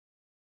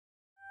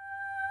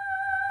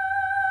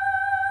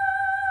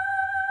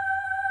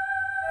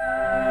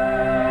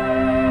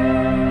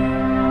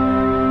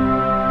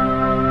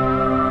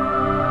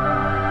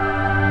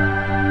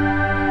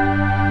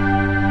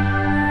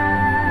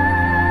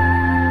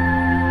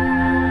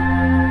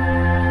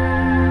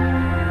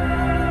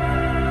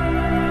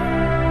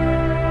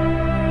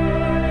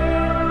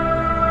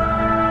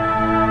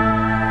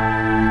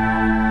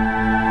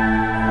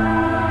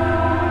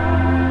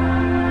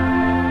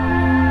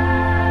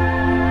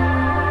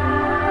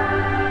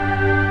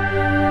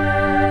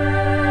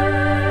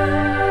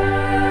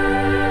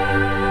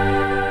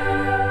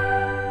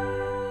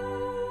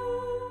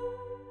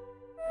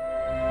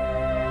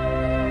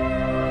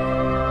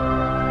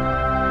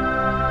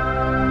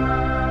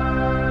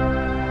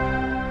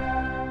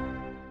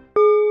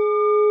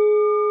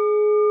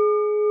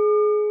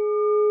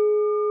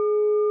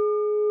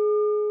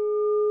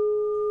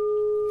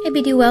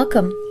bid you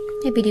welcome,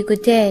 I bid you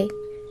good day,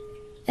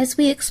 as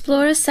we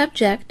explore a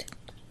subject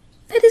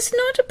that is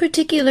not a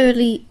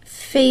particularly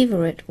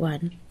favorite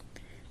one.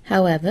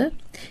 However,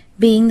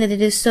 being that it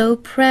is so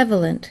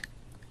prevalent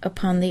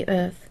upon the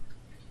earth,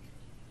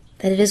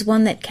 that it is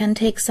one that can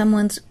take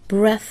someone's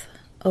breath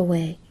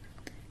away,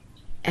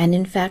 and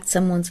in fact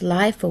someone's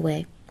life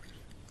away,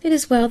 it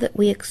is well that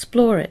we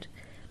explore it,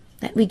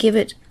 that we give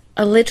it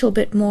a little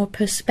bit more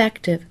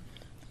perspective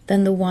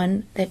than the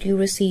one that you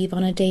receive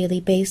on a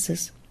daily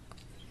basis.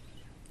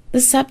 The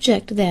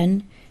subject,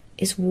 then,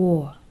 is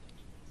war.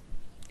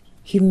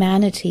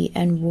 Humanity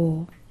and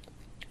war.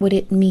 What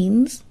it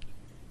means,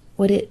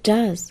 what it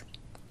does,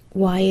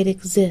 why it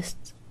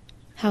exists,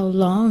 how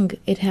long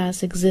it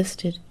has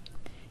existed,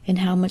 and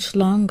how much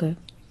longer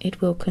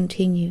it will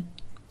continue.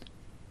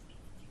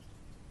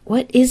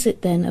 What is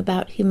it, then,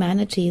 about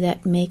humanity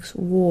that makes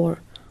war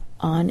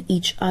on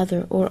each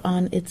other or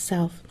on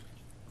itself?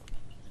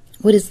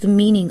 What is the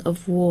meaning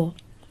of war?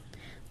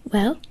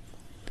 Well,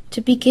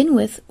 to begin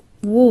with,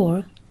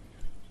 war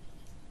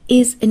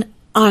is an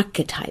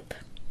archetype.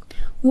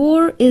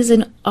 War is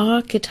an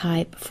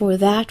archetype for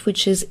that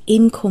which is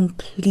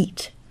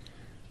incomplete,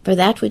 for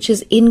that which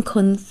is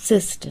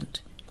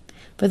inconsistent,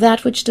 for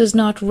that which does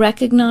not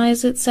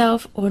recognize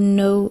itself or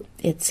know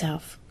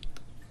itself.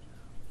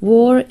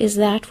 War is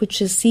that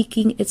which is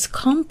seeking its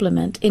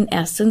complement in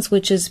essence,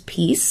 which is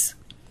peace,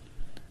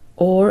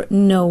 or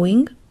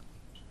knowing,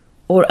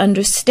 or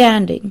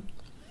understanding.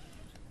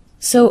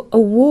 So a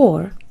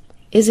war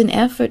is an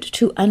effort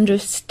to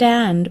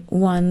understand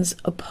one's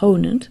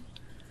opponent,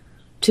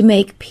 to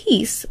make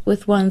peace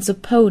with one's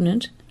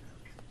opponent,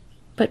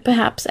 but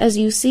perhaps, as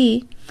you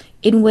see,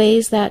 in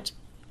ways that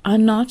are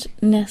not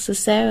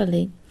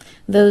necessarily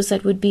those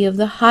that would be of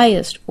the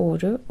highest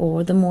order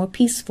or the more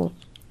peaceful.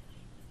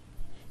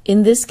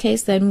 In this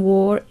case, then,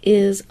 war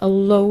is a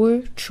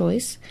lower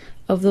choice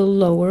of the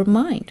lower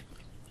mind.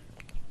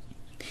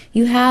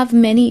 You have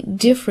many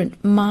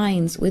different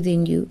minds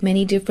within you,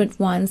 many different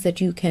ones that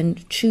you can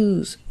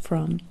choose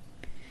from.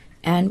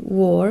 And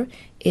war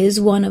is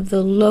one of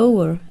the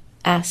lower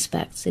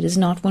aspects. It is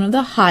not one of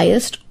the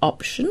highest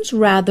options,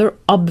 rather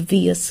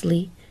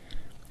obviously.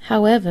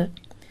 However,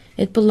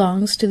 it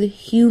belongs to the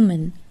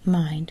human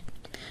mind.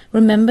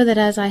 Remember that,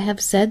 as I have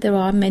said, there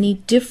are many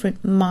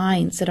different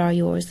minds that are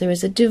yours. There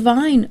is a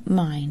divine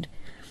mind.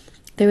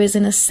 There is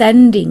an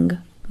ascending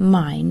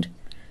mind.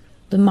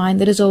 The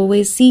mind that is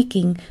always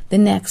seeking the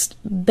next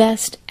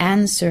best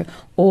answer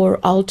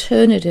or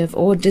alternative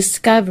or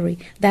discovery.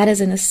 That is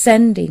an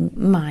ascending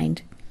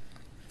mind.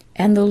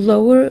 And the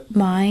lower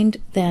mind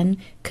then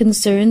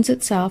concerns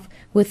itself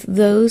with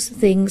those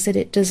things that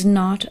it does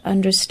not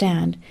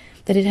understand,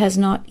 that it has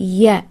not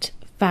yet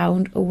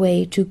found a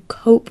way to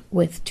cope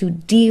with, to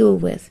deal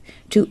with,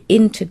 to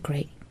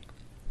integrate.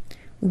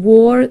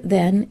 War,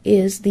 then,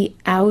 is the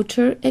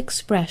outer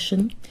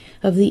expression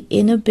of the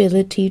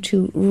inability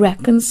to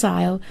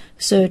reconcile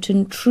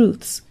certain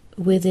truths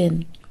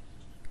within.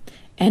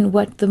 And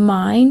what the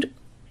mind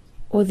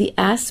or the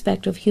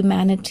aspect of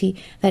humanity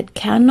that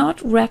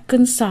cannot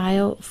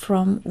reconcile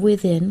from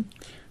within,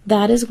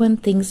 that is when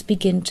things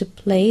begin to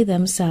play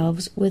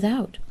themselves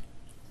without.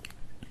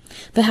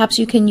 Perhaps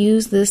you can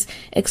use this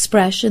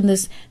expression,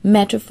 this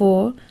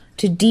metaphor,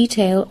 to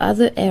detail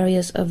other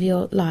areas of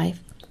your life.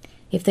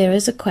 If there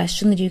is a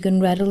question that you can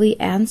readily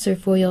answer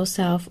for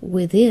yourself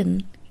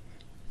within,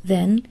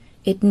 then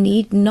it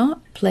need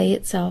not play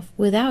itself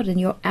without in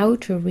your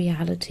outer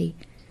reality.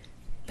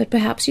 But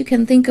perhaps you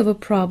can think of a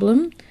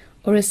problem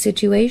or a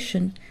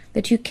situation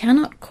that you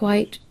cannot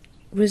quite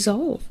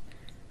resolve.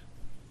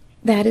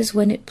 That is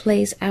when it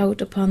plays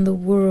out upon the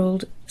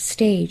world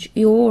stage,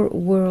 your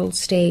world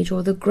stage,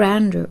 or the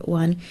grander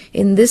one,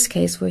 in this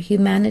case where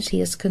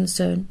humanity is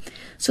concerned,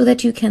 so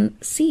that you can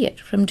see it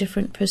from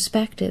different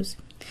perspectives,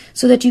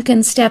 so that you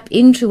can step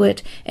into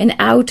it and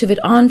out of it,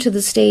 onto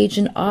the stage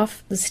and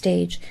off the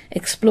stage,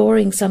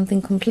 exploring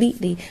something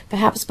completely,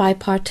 perhaps by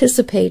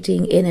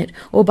participating in it,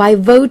 or by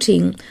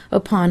voting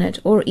upon it,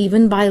 or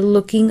even by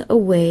looking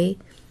away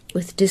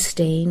with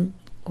disdain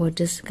or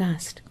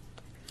disgust.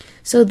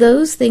 So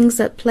those things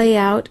that play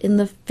out in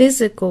the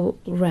physical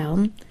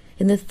realm,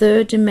 in the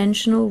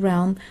third-dimensional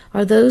realm,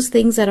 are those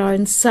things that are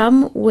in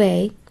some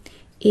way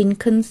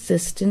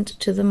inconsistent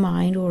to the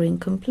mind or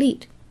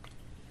incomplete.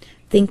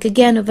 Think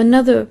again of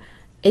another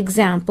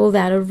example,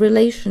 that of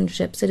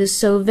relationships. It is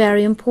so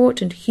very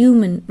important.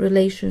 Human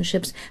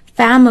relationships,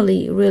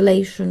 family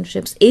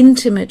relationships,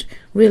 intimate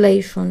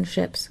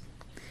relationships.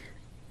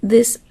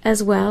 This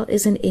as well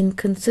is an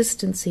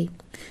inconsistency.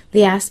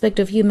 The aspect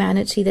of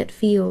humanity that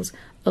feels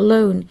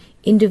alone,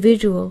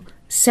 individual,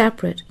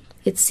 separate.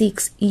 It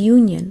seeks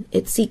union.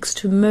 It seeks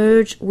to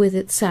merge with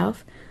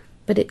itself,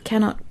 but it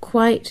cannot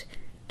quite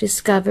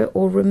discover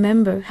or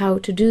remember how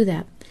to do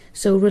that.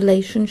 So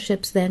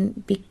relationships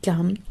then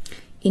become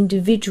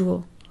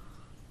individual.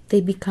 They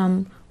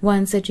become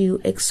ones that you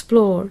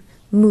explore,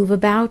 move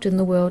about in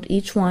the world,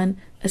 each one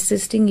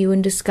assisting you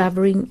in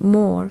discovering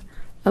more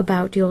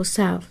about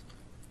yourself.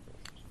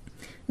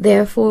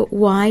 Therefore,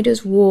 why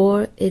does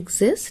war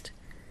exist?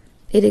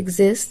 It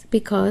exists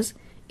because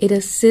it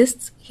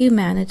assists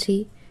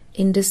humanity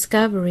in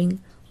discovering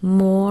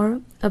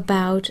more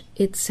about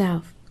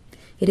itself.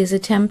 It is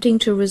attempting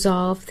to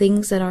resolve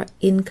things that are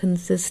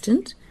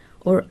inconsistent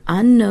or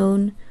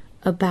unknown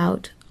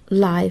about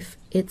life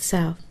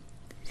itself.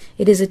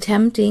 It is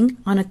attempting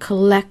on a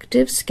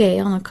collective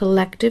scale, on a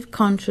collective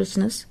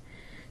consciousness,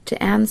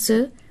 to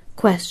answer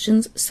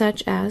questions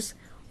such as,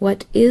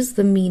 what is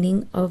the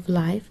meaning of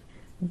life?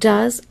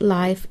 Does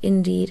life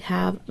indeed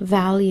have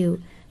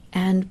value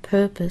and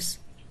purpose?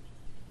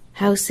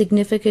 How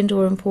significant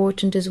or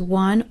important is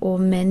one or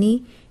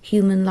many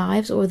human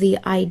lives, or the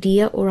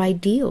idea or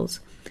ideals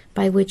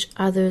by which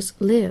others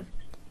live?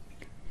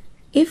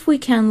 If we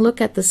can look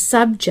at the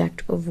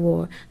subject of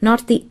war,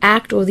 not the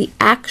act or the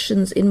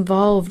actions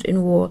involved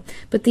in war,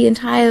 but the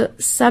entire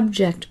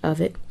subject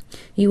of it,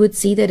 you would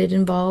see that it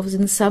involves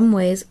in some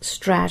ways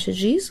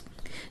strategies,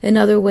 in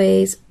other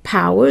ways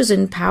powers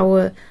and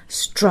power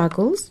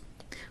struggles,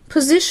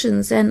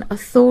 positions and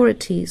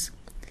authorities,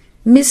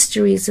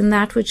 mysteries and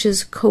that which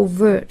is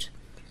covert,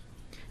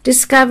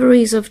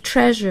 discoveries of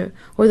treasure,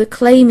 or the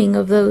claiming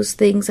of those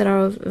things that are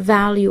of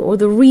value, or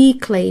the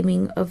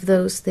reclaiming of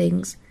those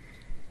things.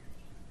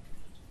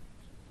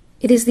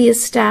 It is the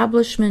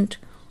establishment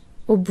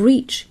or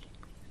breach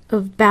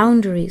of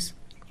boundaries.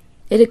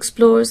 It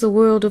explores the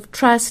world of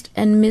trust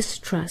and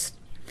mistrust.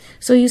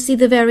 So you see,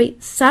 the very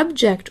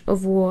subject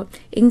of war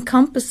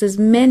encompasses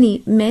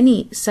many,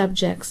 many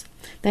subjects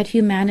that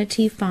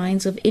humanity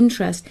finds of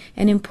interest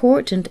and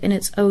important in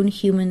its own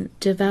human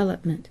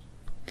development.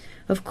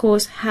 Of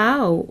course,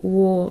 how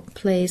war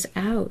plays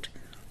out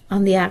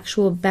on the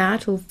actual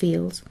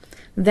battlefields,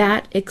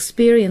 that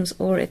experience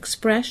or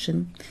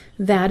expression,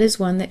 that is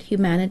one that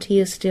humanity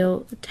is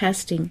still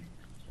testing.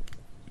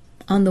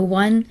 On the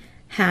one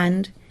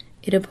hand,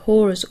 it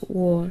abhors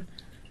war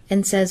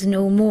and says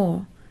no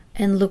more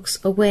and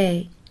looks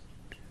away.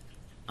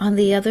 On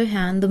the other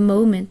hand, the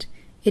moment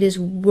it is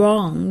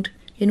wronged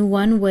in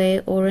one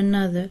way or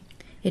another,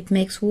 it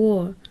makes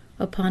war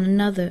upon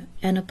another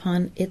and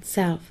upon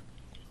itself.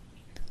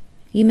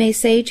 You may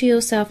say to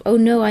yourself, oh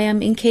no, I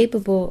am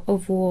incapable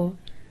of war.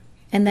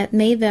 And that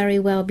may very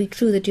well be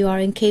true, that you are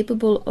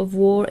incapable of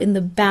war in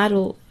the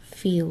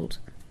battlefield,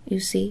 you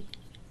see.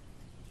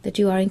 That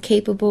you are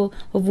incapable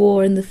of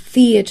war in the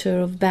theater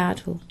of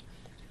battle.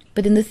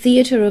 But in the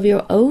theater of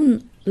your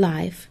own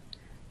life,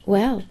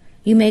 well,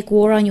 you make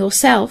war on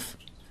yourself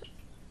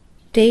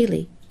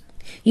daily.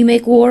 You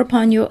make war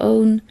upon your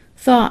own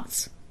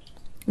thoughts,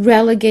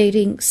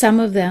 relegating some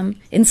of them,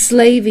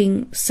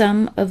 enslaving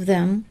some of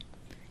them,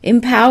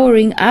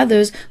 empowering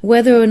others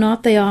whether or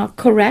not they are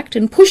correct,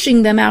 and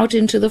pushing them out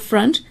into the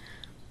front.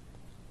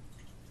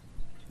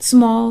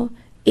 Small,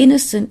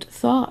 innocent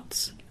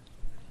thoughts,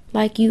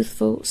 like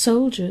youthful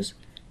soldiers,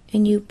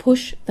 and you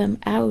push them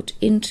out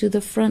into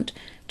the front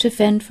to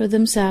fend for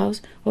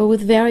themselves, or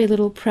with very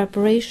little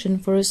preparation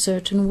for a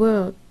certain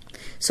world.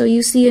 So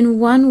you see, in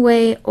one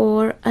way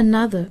or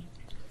another,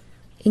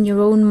 in your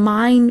own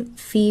mind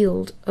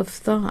field of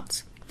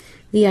thoughts,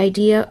 the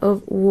idea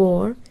of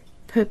war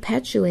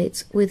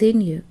perpetuates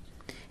within you.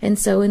 And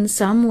so in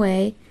some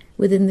way,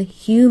 within the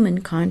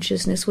human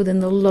consciousness,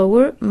 within the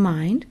lower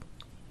mind,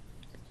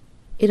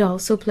 it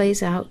also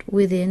plays out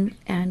within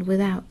and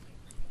without.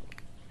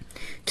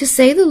 To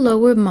say the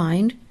lower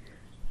mind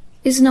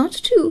is not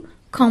to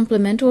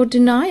compliment or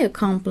deny a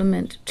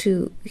compliment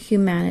to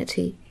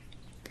humanity.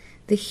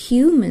 The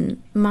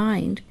human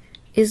mind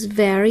is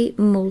very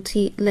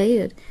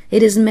multi-layered.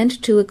 It is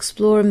meant to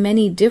explore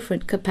many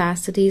different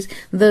capacities,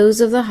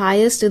 those of the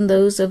highest and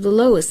those of the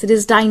lowest. It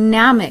is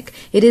dynamic.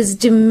 It is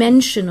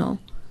dimensional.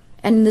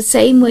 And in the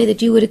same way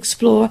that you would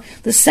explore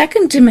the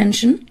second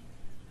dimension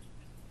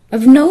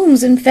of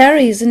gnomes and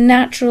fairies and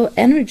natural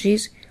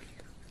energies,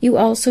 you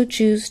also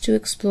choose to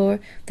explore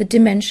the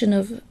dimension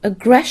of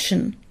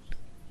aggression,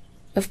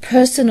 of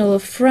personal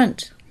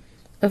affront,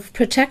 of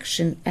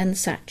protection and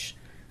such.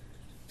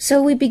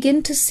 So we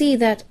begin to see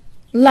that,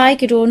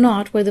 like it or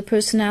not, where the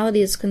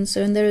personality is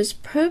concerned, there is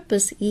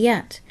purpose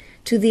yet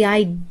to the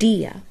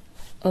idea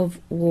of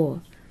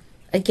war.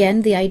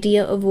 Again, the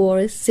idea of war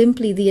is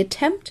simply the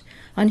attempt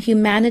on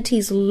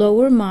humanity's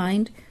lower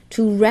mind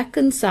to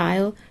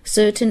reconcile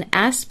certain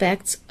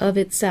aspects of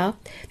itself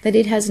that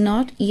it has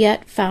not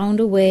yet found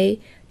a way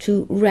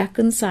to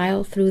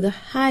reconcile through the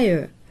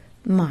higher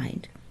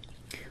mind.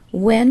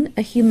 When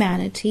a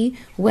humanity,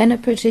 when a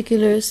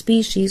particular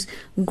species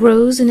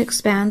grows and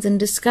expands and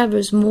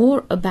discovers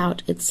more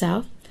about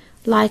itself,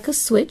 like a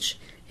switch,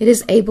 it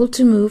is able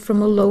to move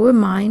from a lower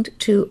mind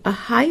to a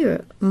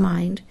higher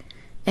mind,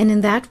 and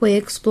in that way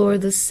explore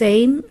the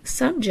same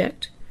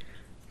subject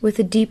with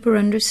a deeper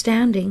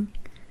understanding,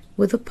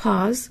 with a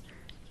pause,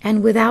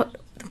 and without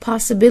the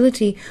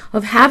possibility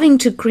of having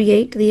to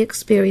create the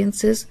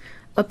experiences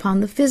upon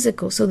the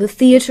physical. So the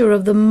theater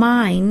of the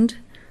mind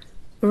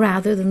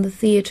rather than the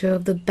theater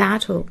of the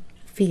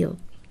battlefield.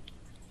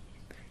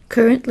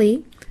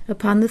 Currently,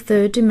 upon the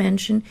third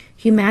dimension,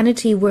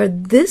 humanity, where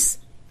this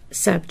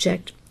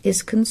subject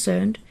is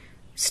concerned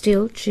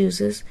still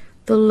chooses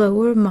the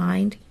lower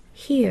mind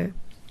here.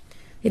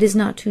 It is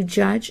not to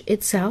judge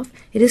itself,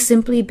 it is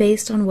simply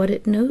based on what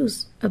it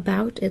knows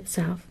about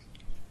itself.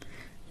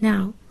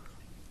 Now,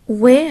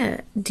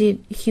 where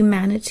did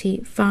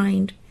humanity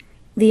find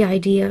the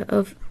idea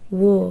of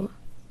war?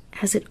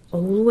 Has it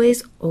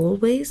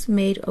always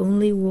made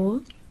only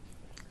war?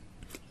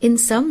 In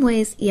some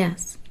ways,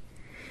 yes.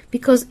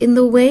 Because in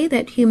the way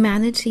that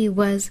humanity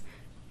was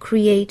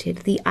created,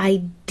 the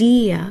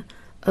idea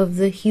of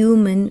the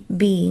human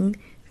being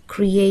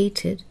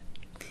created,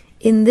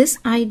 in this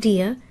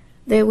idea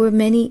there were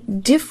many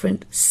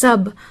different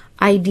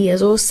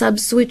sub-ideas or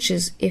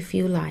sub-switches, if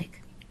you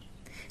like.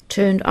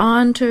 Turned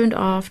on, turned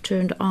off,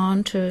 turned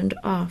on, turned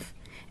off.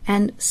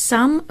 And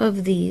some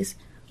of these,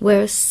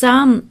 where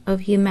some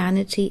of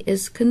humanity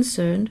is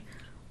concerned,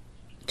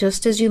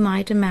 just as you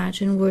might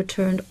imagine, were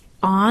turned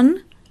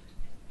on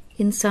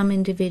in some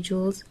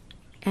individuals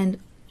and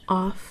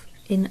off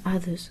in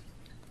others.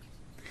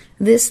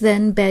 This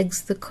then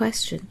begs the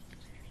question,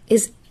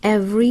 is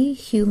every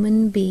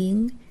human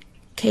being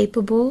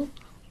capable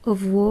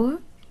of war?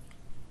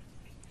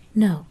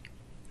 No.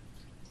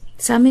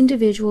 Some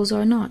individuals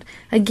are not.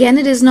 Again,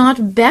 it is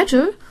not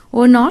better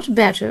or not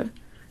better.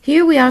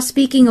 Here we are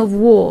speaking of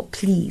war,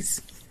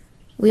 please.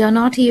 We are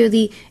not here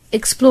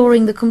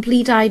exploring the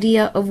complete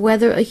idea of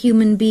whether a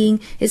human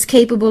being is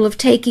capable of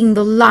taking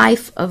the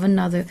life of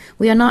another.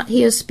 We are not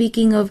here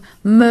speaking of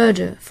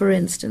murder, for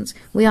instance.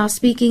 We are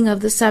speaking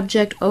of the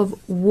subject of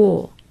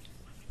war,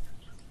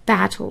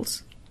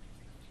 battles.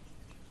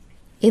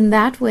 In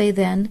that way,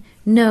 then,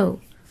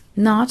 no,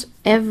 not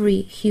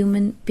every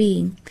human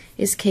being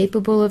is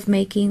capable of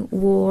making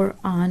war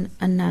on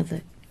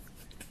another,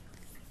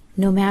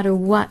 no matter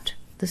what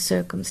the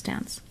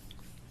circumstance.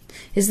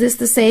 Is this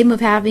the same of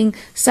having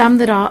some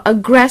that are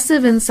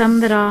aggressive and some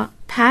that are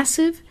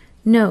passive?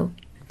 No.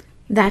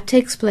 That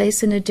takes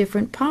place in a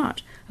different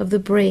part of the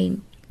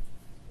brain,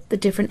 the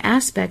different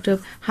aspect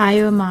of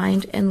higher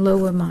mind and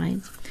lower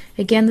mind.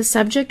 Again, the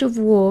subject of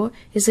war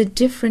is a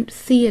different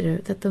theater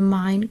that the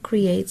mind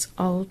creates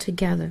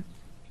altogether.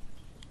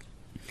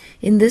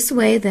 In this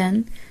way,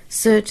 then,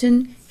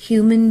 certain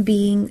human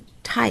being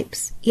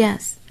types,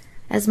 yes,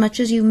 as much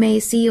as you may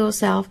see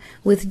yourself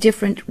with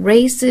different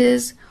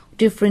races,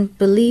 different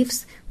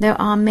beliefs, there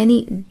are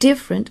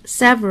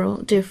several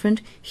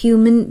different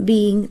human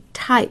being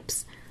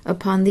types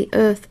upon the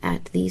earth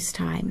at these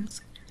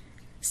times.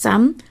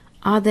 Some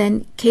are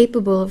then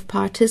capable of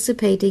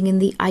participating in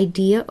the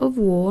idea of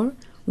war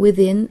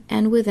within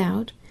and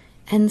without,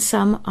 and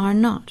some are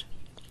not.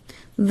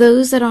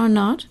 Those that are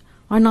not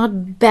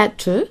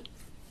better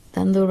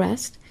than the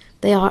rest.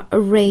 They are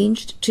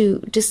arranged to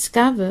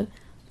discover,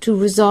 to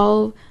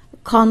resolve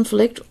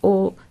conflict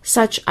or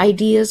such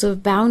ideas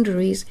of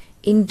boundaries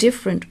in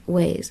different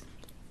ways.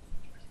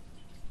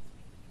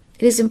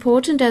 It is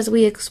important as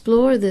we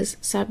explore this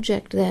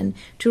subject, then,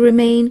 to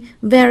remain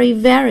very,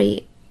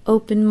 very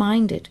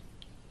open-minded,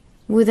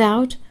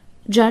 without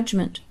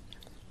judgment.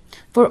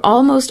 For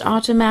almost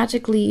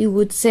automatically you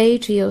would say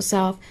to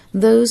yourself,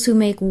 those who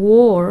make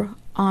war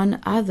on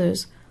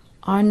others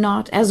are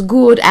not as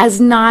good, as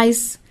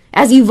nice,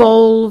 as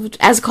evolved,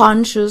 as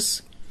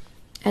conscious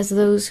as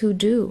those who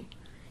do.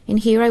 And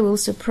here I will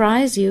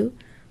surprise you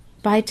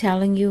by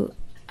telling you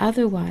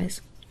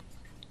otherwise.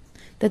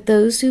 That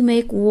those who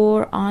make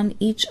war on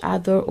each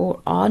other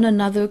or on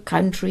another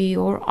country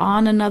or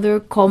on another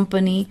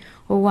company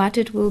or what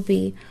it will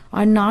be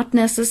are not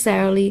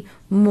necessarily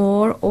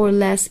more or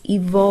less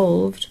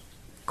evolved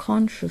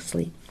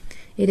consciously.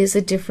 It is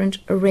a different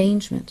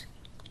arrangement.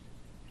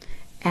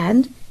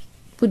 And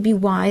it would be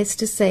wise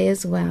to say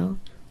as well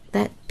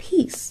that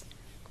peace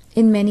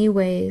in many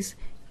ways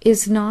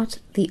is not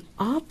the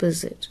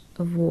opposite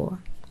of war.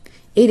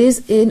 It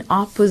is in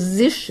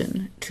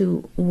opposition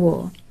to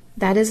war.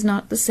 That is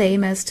not the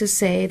same as to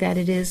say that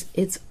it is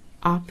its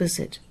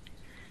opposite.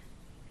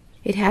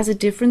 It has a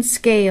different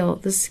scale.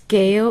 The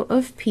scale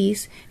of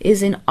peace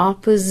is in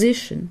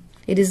opposition.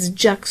 It is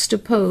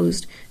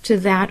juxtaposed to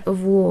that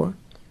of war.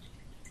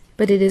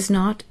 But it is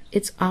not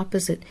its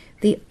opposite.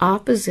 The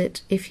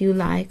opposite, if you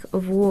like,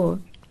 of war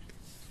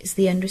is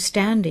the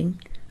understanding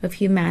of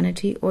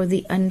humanity or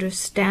the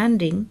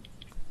understanding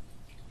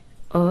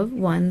of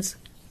one's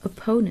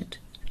opponent.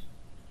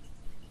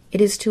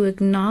 It is to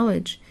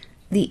acknowledge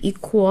the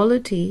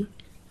equality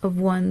of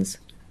one's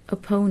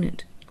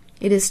opponent.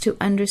 It is to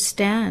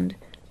understand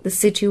the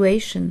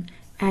situation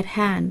at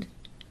hand.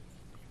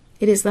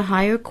 It is the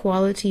higher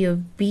quality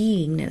of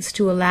beingness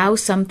to allow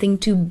something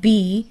to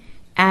be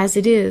as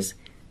it is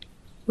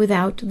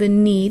without the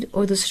need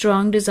or the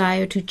strong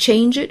desire to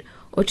change it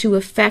or to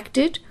affect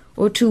it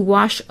or to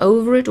wash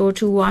over it or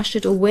to wash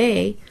it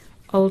away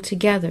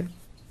altogether.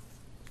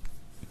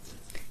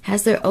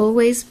 Has there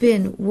always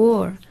been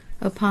war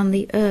upon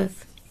the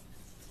earth?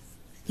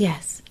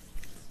 Yes.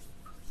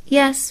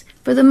 Yes,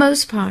 for the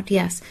most part,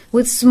 yes.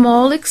 With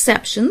small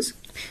exceptions,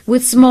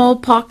 with small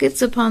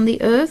pockets upon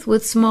the earth,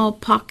 with small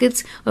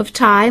pockets of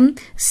time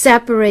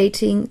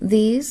separating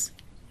these.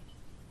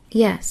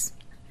 Yes.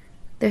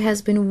 there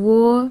has been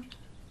war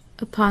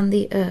upon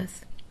the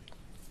earth.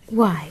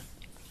 Why?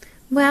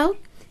 Well,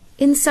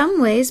 in some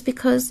ways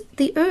because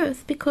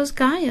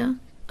Gaia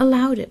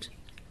allowed it.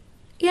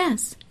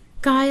 Yes,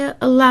 Gaia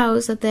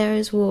allows that there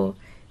is war.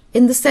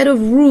 In the set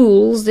of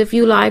rules, if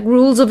you like,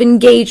 rules of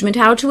engagement,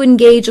 how to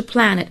engage a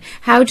planet,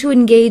 how to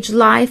engage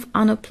life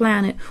on a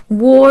planet,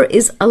 war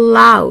is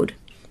allowed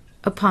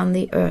upon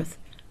the earth.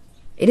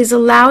 It is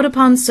allowed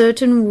upon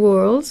certain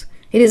worlds.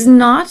 It is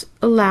not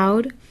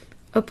allowed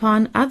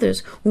upon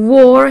others.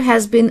 War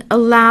has been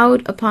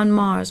allowed upon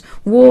Mars.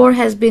 War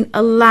has been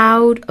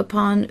allowed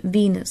upon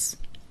Venus.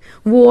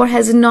 War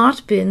has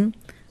not been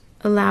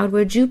allowed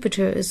where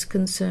Jupiter is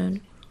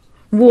concerned.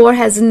 War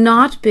has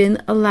not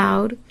been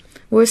allowed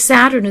where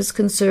Saturn is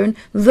concerned,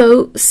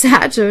 though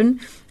Saturn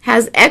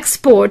has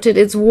exported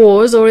its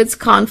wars or its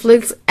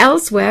conflicts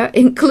elsewhere,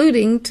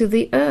 including to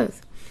the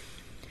earth.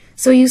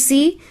 So you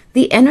see,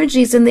 the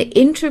energies and the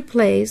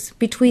interplays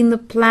between the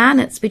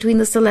planets, between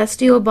the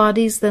celestial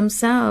bodies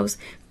themselves,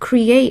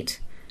 create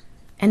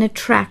an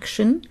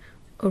attraction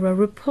or a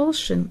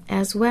repulsion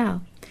as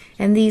well.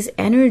 And these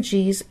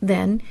energies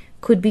then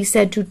could be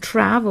said to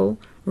travel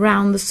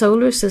round the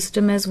solar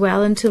system as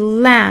well and to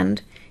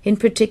land in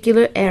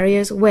particular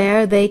areas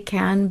where they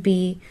can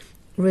be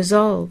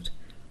resolved.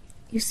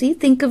 You see,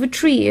 think of a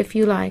tree, if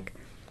you like.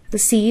 The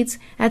seeds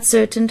at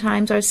certain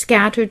times are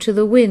scattered to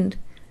the wind.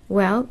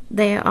 Well,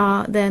 they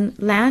are then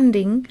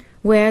landing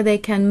where they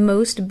can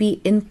most be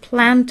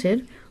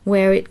implanted,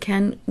 where it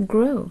can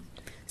grow.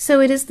 So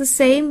it is the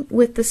same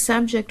with the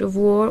subject of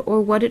war, or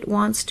what it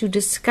wants to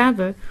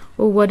discover,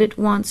 or what it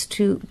wants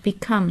to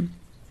become.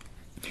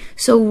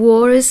 So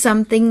war is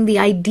something, the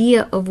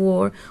idea of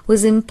war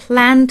was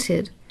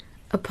implanted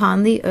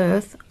upon the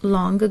earth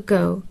long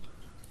ago.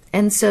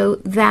 And so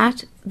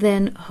that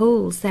then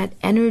holds that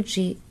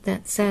energy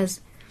that says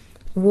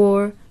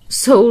war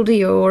sold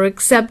here or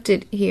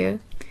accepted here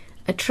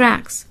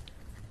attracts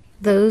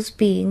those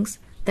beings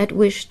that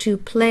wish to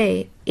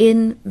play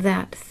in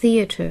that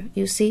theater,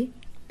 you see.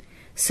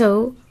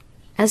 So,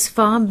 as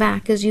far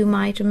back as you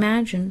might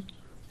imagine,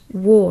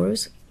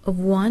 wars of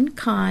one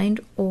kind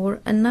or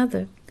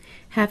another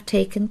have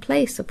taken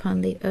place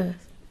upon the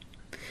earth.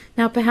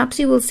 Now perhaps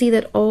you will see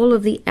that all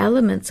of the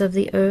elements of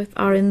the earth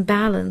are in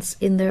balance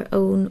in their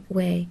own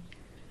way.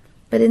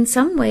 But in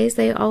some ways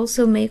they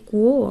also make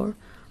war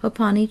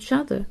upon each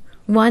other.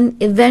 One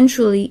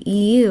eventually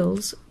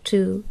yields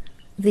to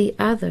the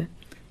other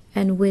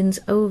and wins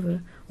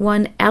over.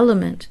 One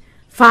element,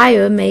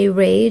 fire, may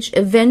rage,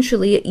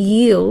 eventually it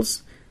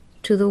yields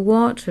to the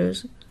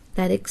waters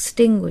that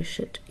extinguish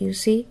it, you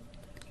see.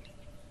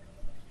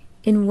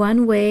 In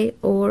one way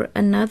or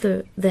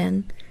another,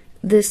 then,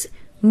 this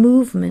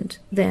movement,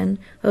 then,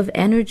 of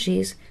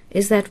energies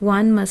is that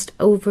one must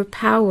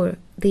overpower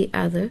the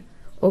other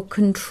or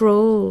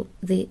control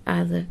the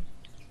other.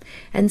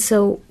 And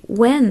so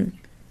when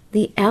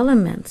the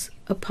elements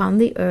upon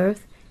the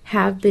earth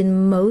have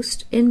been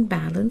most in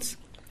balance,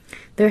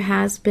 there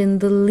has been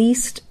the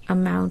least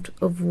amount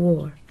of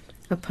war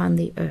upon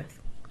the earth.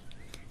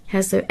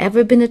 Has there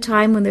ever been a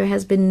time when there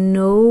has been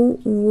no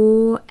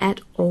war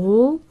at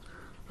all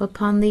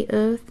upon the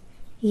earth?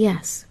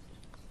 Yes.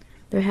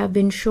 There have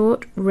been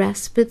short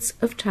respites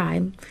of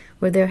time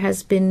where there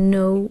has been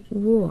no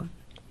war.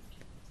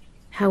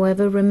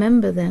 However,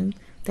 remember then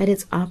that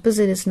its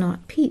opposite is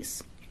not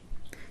peace.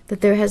 That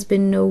there has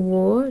been no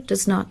war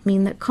does not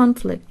mean that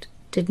conflict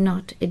did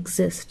not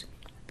exist.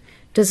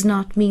 Does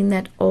not mean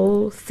that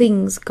all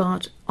things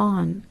got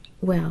on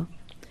well.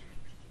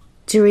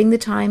 During the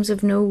times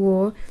of no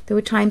war, there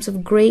were times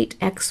of great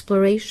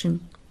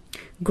exploration,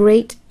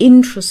 great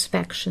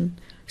introspection.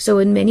 So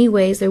in many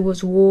ways there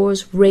was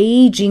wars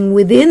raging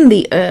within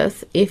the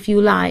earth, if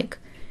you like,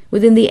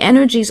 within the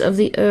energies of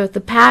the earth,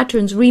 the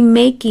patterns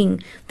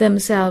remaking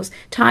themselves,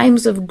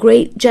 times of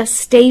great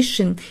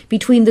gestation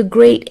between the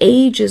great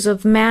ages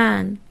of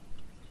man.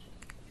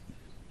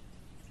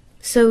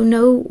 So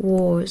no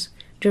wars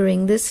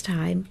during this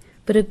time,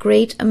 but a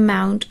great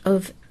amount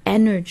of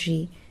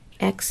energy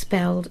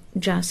expelled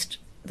just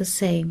the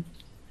same.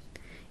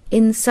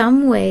 In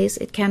some ways,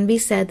 it can be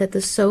said that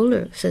the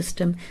solar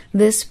system,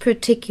 this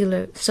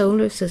particular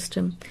solar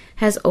system,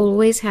 has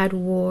always had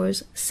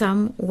wars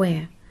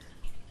somewhere.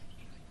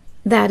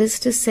 That is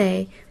to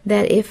say,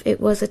 that if it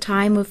was a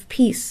time of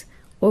peace,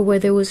 or where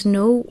there was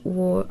no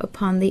war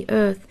upon the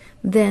earth,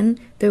 then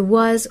there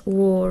was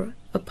war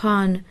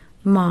upon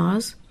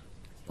Mars,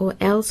 or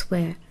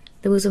elsewhere.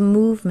 There was a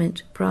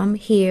movement from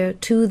here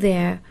to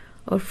there,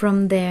 or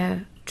from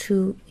there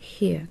to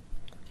here.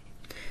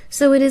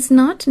 So it is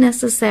not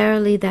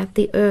necessarily that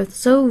the earth,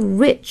 so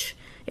rich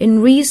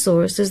in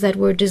resources that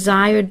were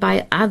desired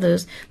by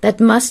others,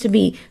 that must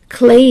be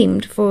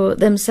claimed for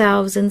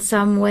themselves in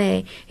some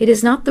way. It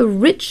is not the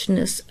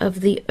richness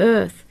of the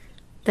earth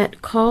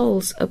that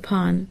calls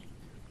upon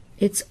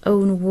its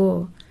own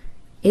war.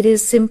 It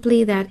is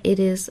simply that it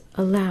is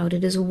allowed.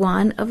 It is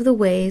one of the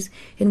ways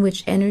in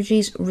which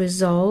energies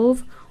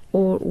resolve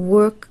or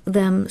work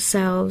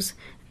themselves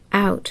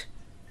out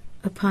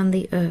upon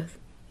the earth.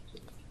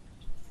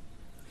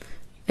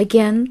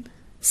 Again,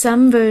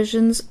 some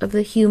versions of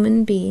the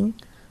human being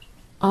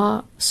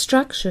are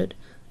structured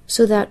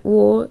so that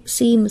war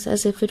seems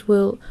as if it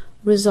will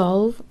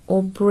resolve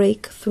or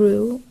break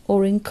through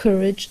or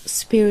encourage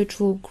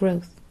spiritual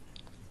growth.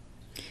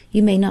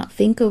 You may not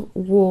think of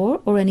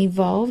war or an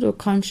evolved or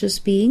conscious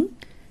being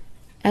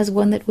as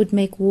one that would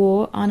make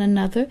war on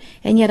another,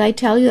 and yet I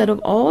tell you that of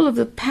all of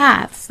the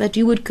paths that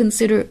you would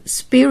consider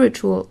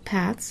spiritual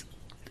paths,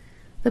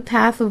 the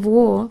path of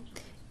war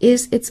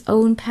is its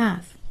own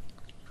path.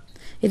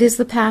 It is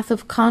the path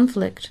of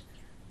conflict,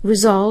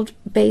 resolved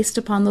based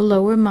upon the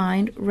lower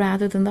mind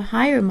rather than the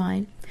higher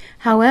mind.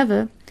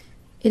 However,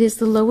 it is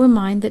the lower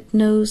mind that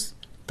knows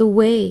the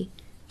way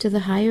to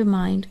the higher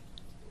mind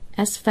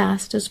as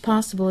fast as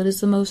possible. It is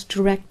the most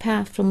direct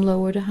path from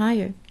lower to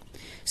higher.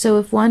 So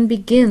if one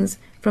begins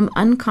from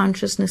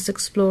unconsciousness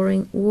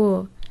exploring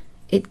war,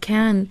 it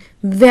can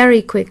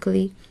very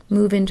quickly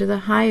move into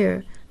the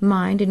higher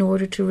mind in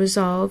order to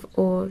resolve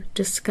or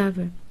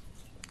discover.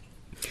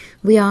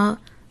 We are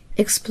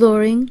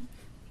exploring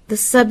the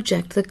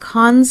subject, the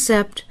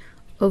concept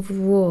of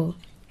war.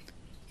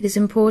 It is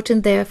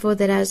important, therefore,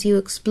 that as you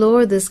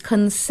explore this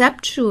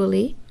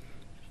conceptually,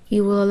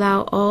 you will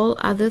allow all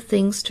other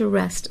things to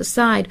rest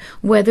aside,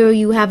 whether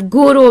you have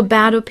good or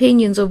bad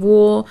opinions of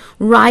war,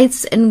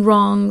 rights and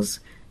wrongs,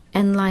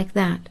 and like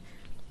that.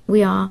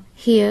 We are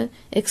here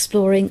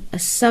exploring a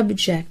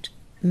subject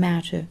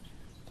matter.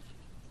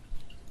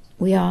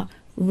 We are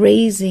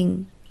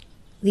raising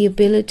the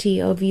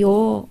ability of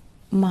your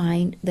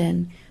mind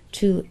then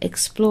to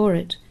explore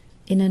it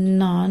in a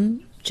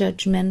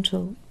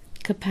non-judgmental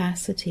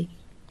capacity.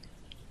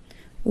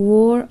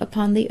 War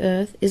upon the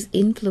earth is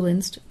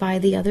influenced by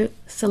the other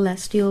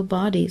celestial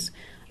bodies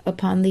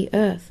upon the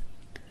earth,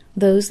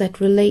 those that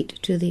relate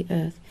to the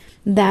earth.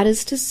 That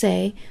is to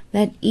say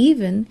that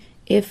even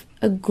if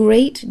a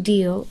great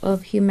deal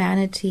of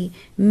humanity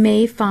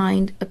may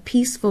find a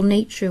peaceful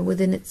nature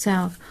within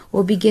itself,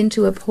 or begin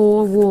to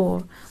abhor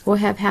war, or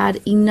have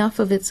had enough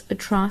of its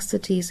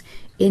atrocities,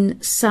 in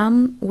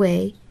some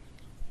way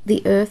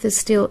the earth is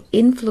still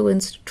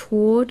influenced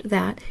toward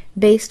that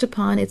based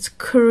upon its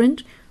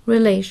current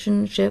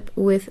relationship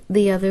with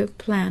the other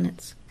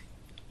planets.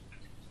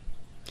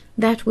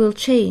 That will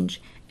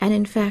change, and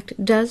in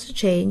fact does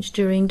change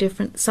during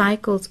different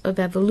cycles of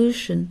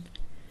evolution,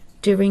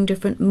 during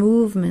different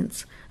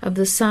movements of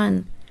the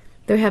sun.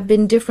 There have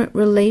been different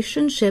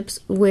relationships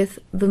with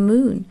the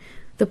moon.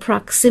 The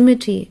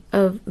proximity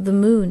of the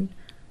moon,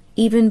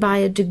 even by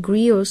a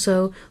degree or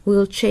so,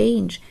 will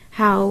change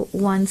how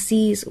one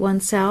sees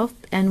oneself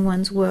and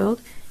one's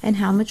world, and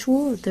how much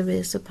war there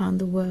is upon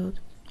the world.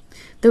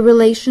 The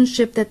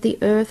relationship that the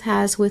earth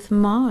has with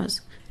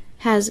Mars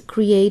has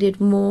created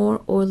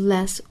more or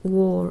less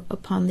war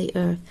upon the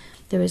earth.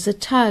 There is a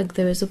tug,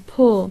 there is a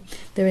pull,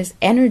 there is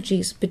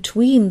energies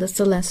between the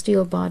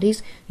celestial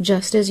bodies,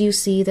 just as you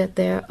see that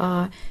there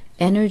are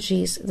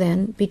energies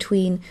then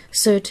between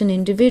certain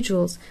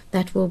individuals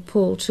that will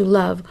pull to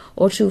love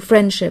or to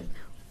friendship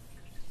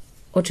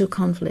or to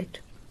conflict.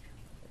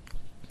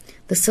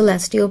 The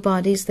celestial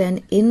bodies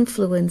then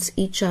influence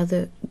each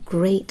other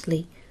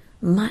greatly,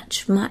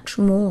 much, much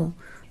more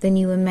than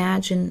you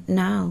imagine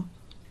now.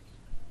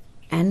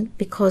 And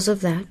because of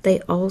that, they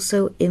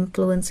also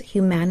influence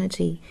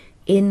humanity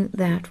in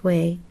that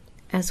way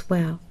as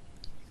well.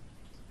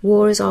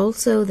 War is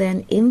also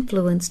then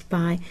influenced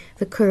by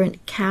the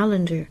current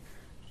calendar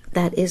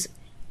that is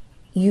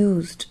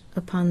used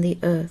upon the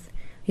earth.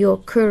 Your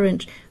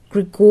current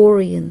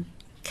Gregorian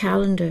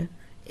calendar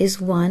is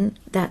one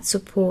that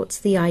supports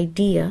the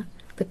idea,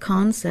 the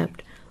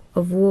concept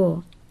of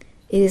war.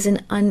 It is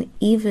an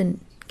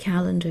uneven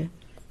calendar.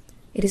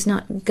 It is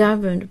not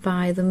governed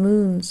by the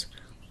moons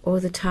or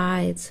the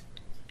tides.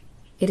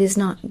 It is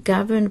not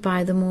governed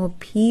by the more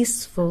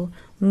peaceful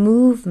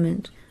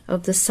movement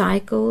of the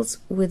cycles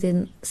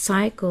within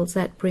cycles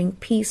that bring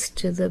peace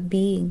to the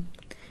being.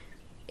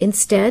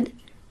 Instead,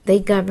 they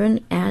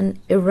govern an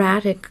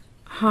erratic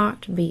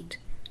heartbeat.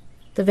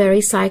 The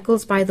very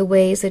cycles by the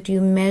ways that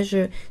you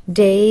measure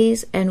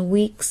days and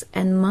weeks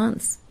and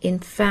months, in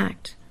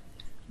fact,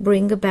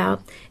 bring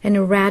about an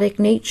erratic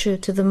nature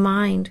to the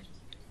mind,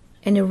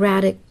 an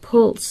erratic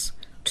pulse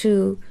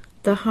to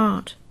the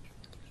heart,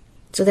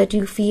 so that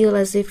you feel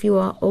as if you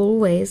are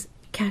always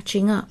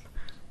catching up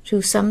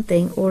to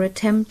something or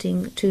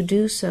attempting to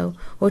do so,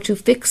 or to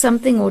fix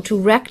something or to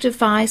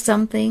rectify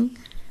something.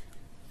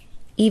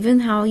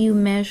 Even how you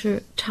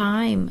measure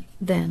time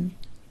then.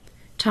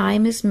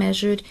 Time is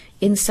measured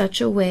in such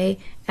a way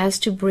as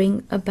to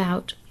bring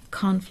about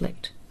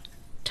conflict.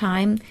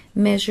 Time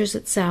measures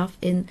itself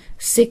in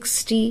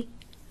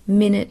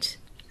 60-minute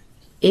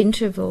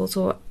intervals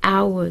or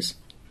hours,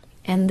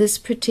 and this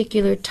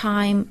particular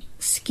time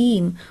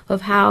scheme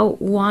of how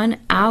 1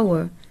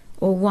 hour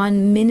or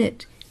 1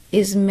 minute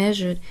is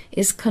measured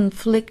is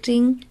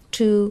conflicting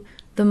to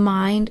the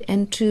mind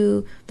and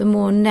to the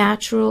more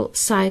natural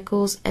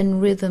cycles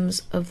and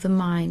rhythms of the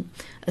mind.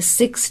 A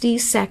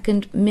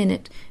 60-second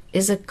minute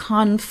is a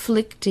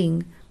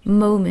conflicting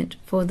moment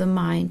for the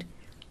mind.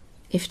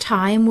 if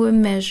time were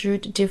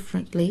measured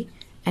differently,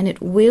 and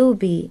it will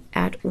be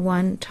at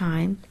one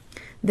time,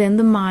 then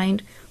the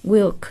mind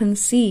will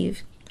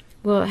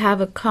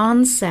have a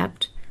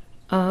concept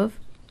of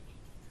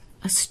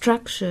a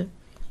structure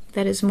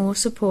that is more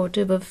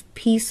supportive of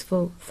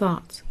peaceful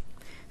thoughts.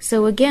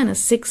 So again, a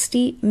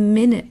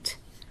 60-minute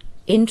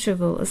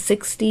interval, a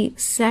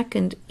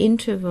 60-second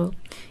interval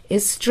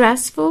is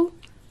stressful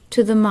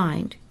to the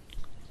mind.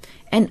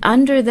 And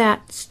under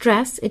that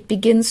stress, it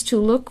begins to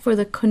look for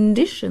the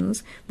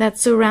conditions that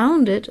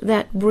surround it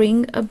that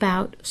bring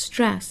about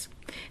stress.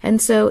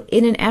 And so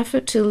in an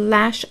effort to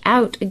lash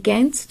out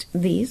against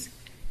these,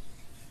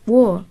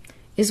 war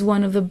is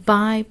one of the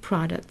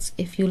byproducts,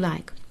 if you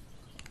like.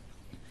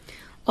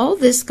 All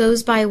this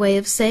goes by way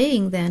of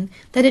saying, then,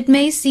 that it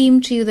may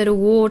seem to you that a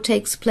war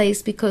takes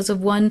place because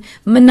of one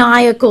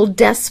maniacal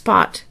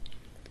despot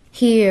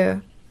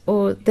here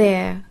or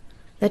there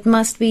that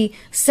must be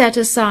set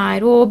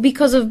aside, or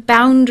because of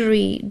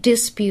boundary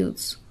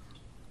disputes,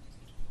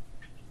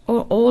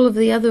 or all of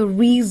the other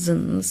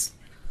reasons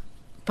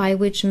by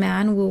which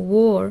man will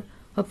war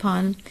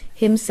upon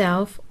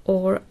himself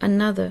or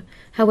another.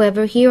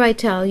 However, here I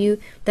tell you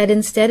that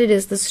instead it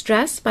is the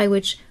stress by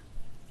which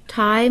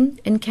time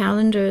and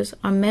calendars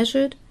are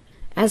measured,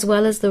 as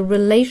well as the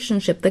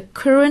relationship, the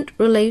current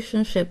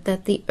relationship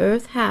that the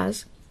earth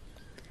has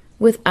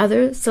with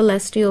other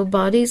celestial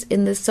bodies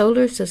in the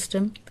solar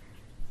system,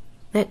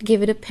 that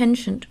give it a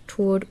penchant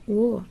toward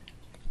war.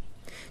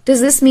 Does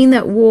this mean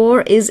that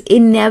war is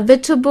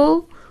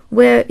inevitable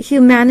where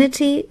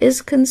humanity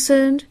is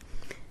concerned?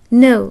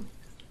 No,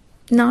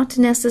 not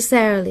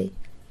necessarily,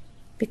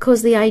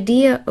 because the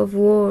idea of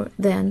war,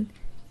 then,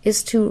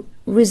 is to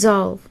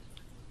resolve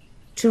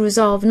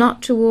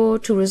not to war,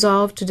 to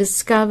resolve to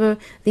discover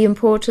the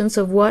importance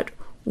of what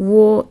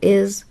war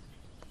is,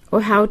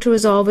 or how to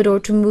resolve it, or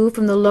to move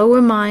from the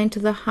lower mind to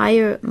the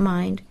higher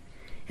mind.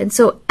 And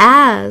so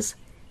as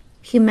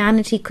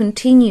humanity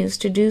continues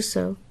to do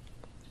so,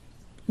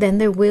 then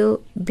there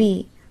will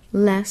be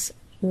less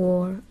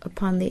war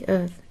upon the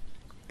earth.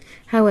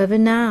 However,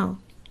 now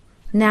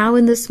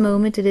in this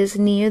moment, it is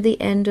near the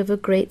end of a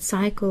great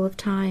cycle of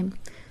time,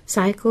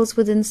 cycles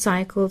within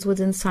cycles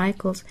within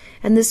cycles,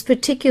 and this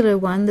particular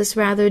one, this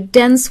rather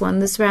dense one,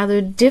 this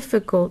rather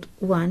difficult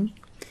one,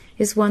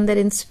 is one that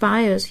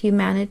inspires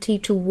humanity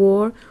to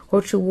war,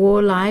 or to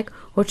warlike,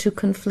 or to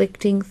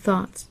conflicting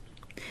thoughts.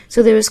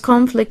 So there is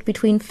conflict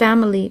between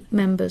family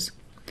members,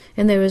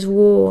 and there is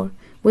war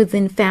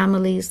within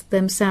families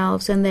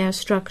themselves and their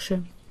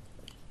structure.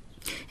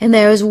 And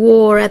there is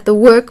war at the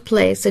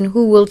workplace, and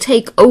who will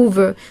take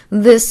over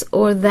this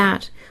or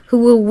that, who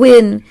will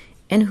win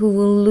and who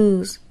will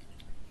lose.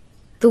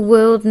 The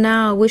world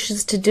now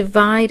wishes to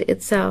divide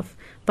itself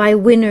by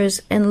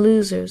winners and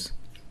losers,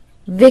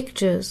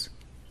 victors,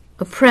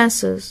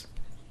 oppressors,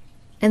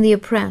 and the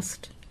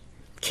oppressed,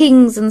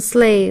 kings and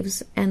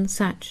slaves, and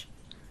such.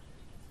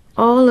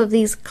 All of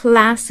these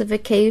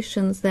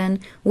classifications, then,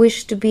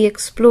 wish to be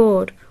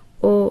explored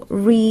or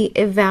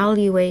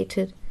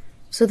re-evaluated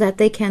so that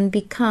they can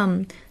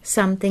become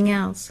something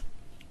else.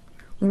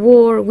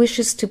 War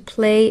wishes to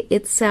play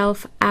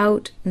itself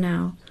out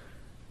now,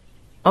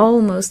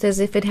 almost as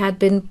if it had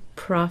been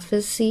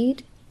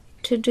prophesied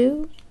to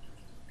do.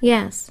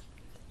 Yes,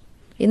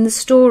 in the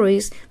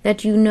stories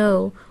that you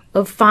know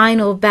of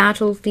final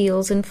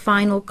battlefields and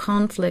final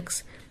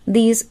conflicts,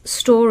 these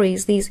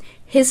stories, these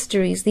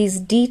histories, these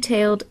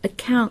detailed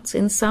accounts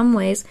in some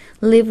ways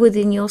live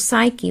within your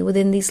psyche,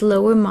 within these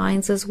lower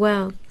minds as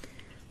well.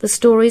 The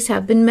stories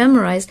have been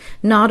memorized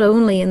not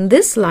only in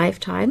this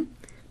lifetime,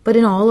 but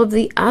in all of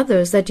the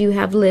others that you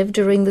have lived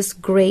during this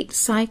great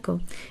cycle.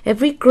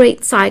 Every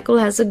great cycle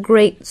has a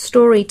great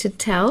story to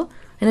tell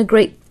and a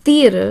great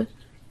theater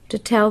to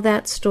tell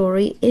that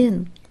story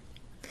in.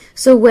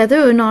 So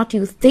whether or not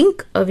you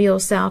think of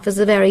yourself as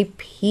a very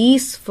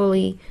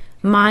peacefully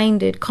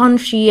minded,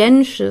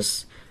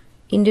 conscientious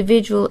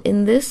individual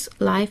in this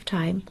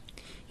lifetime,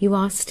 you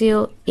are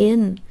still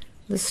in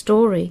the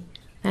story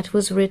that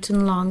was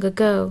written long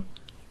ago,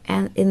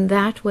 and in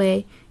that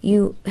way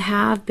you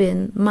have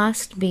been,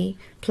 must be,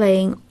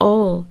 playing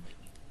all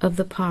of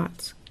the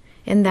parts.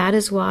 And that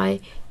is why,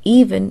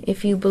 even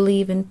if you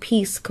believe in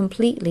peace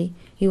completely,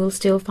 you will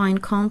still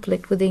find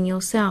conflict within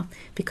yourself,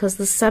 because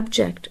the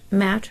subject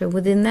matter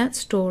within that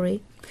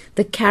story,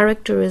 the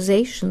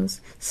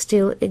characterizations,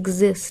 still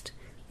exist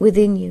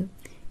within you.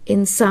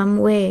 In some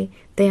way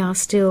they are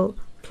still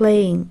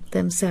playing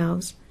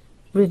themselves,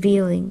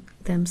 revealing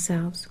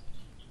themselves.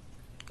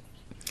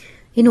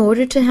 In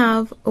order to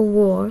have a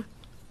war,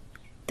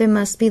 there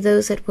must be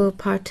those that will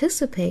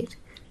participate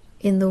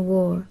in the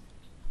war.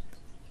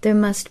 There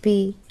must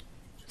be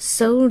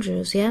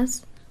soldiers,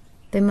 yes?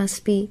 There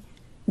must be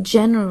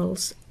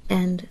generals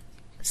and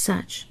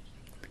such.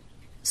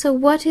 So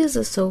what is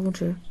a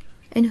soldier,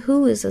 and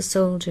who is a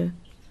soldier?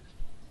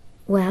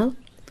 Well,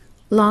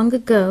 long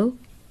ago,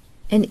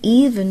 and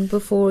even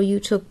before you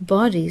took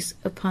bodies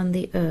upon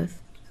the earth,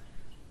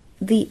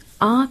 the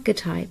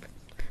archetype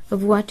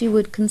of what you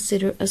would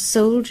consider a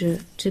soldier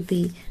to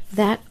be,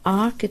 that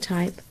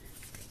archetype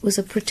was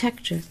a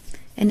protector,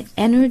 an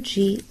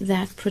energy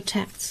that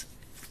protects,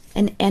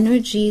 an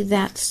energy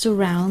that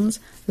surrounds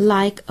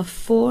like a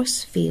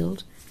force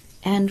field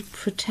and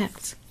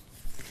protects.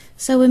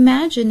 So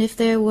imagine if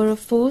there were a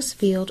force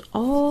field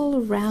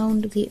all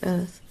around the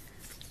earth.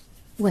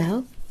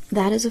 Well,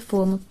 that is a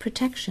form of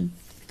protection.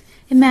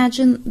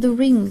 Imagine the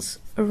rings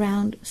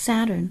around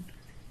Saturn.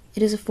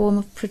 It is a form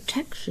of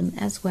protection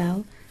as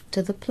well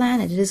to the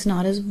planet. It is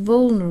not as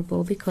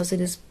vulnerable because it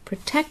is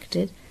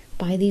protected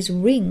by these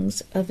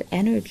rings of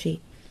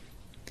energy.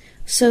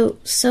 So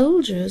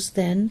soldiers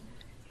then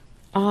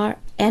are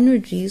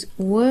energies,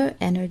 were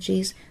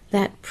energies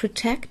that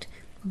protect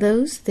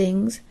those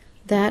things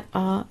that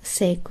are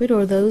sacred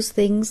or those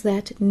things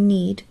that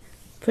need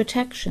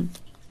protection.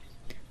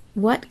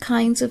 What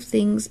kinds of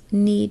things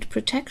need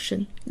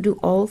protection? Do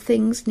all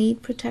things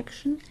need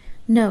protection?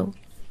 No.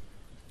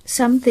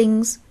 Some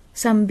things,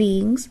 some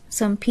beings,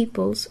 some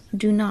peoples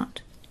do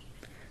not.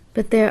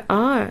 But there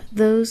are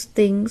those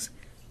things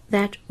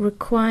that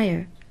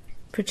require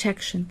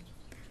protection,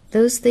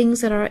 those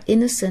things that are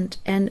innocent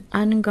and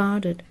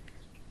unguarded.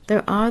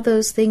 There are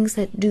those things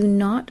that do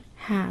not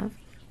have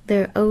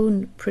their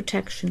own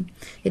protection.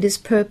 It is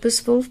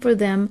purposeful for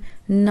them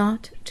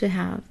not to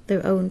have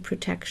their own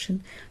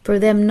protection, for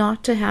them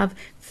not to have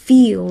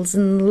fields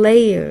and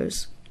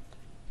layers,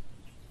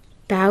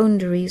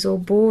 boundaries or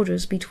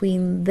borders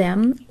between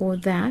them or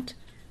that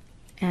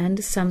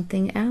and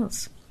something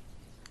else.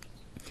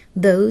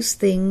 Those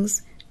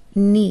things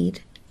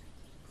need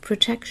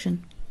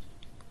protection.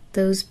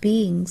 Those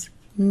beings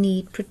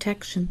need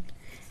protection.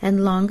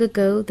 And long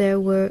ago there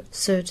were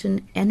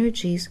certain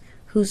energies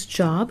whose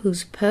job,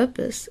 whose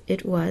purpose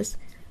it was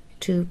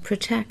to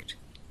protect.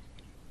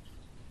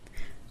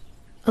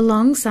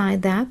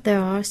 Alongside that, there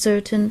are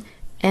certain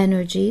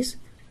energies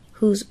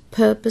whose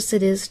purpose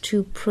it is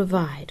to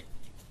provide.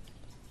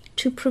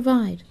 To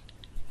provide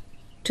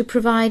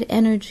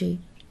energy,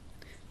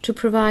 to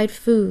provide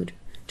food,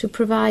 to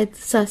provide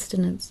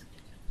sustenance,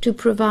 to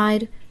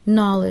provide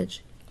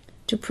knowledge,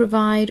 to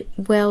provide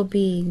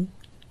well-being,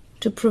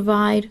 to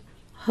provide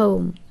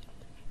home.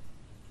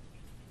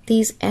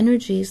 These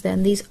energies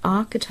then, these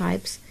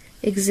archetypes,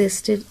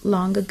 existed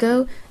long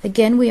ago.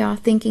 Again, we are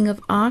thinking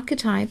of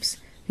archetypes,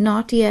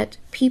 not yet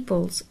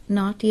peoples,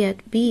 not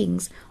yet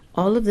beings.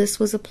 All of this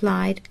was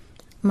applied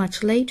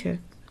much later.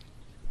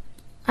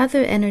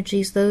 Other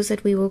energies, those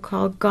that we will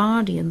call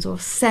guardians or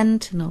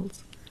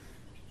sentinels,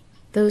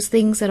 those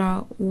things that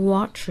are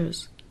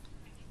watchers,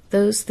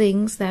 those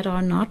things that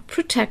are not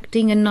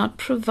protecting and not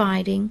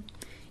providing,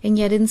 and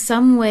yet in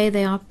some way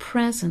they are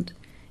present,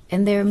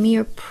 and their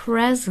mere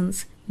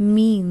presence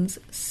means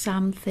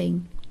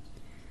something.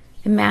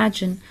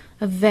 Imagine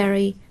a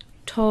very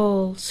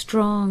tall,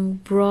 strong,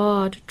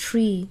 broad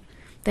tree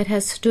that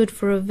has stood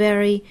for a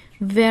very,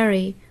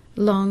 very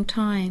long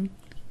time.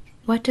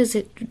 What does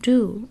it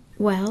do?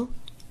 Well,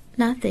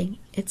 nothing.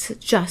 It's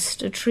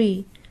just a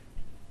tree.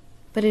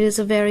 But it is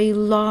a very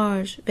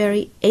large,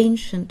 very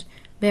ancient,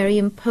 very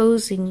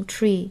imposing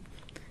tree.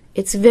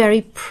 Its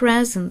very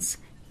presence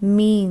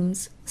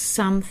means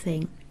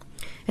something.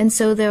 And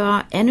so there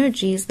are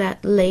energies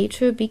that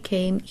later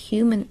became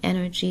human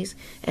energies,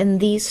 and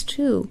these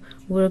too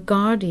were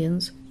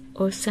guardians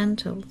or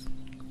sentinels.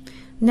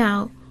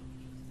 Now,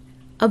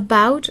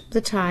 about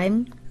the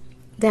time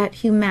that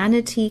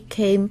humanity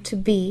came to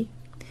be,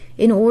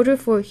 in order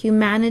for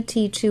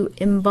humanity to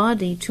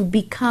embody, to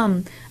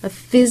become a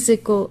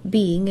physical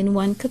being in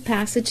one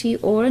capacity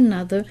or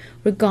another,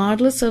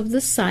 regardless of the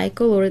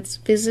cycle or its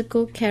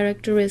physical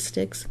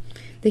characteristics,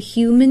 the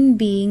human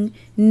being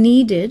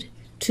needed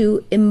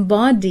to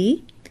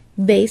embody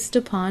based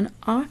upon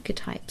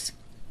archetypes.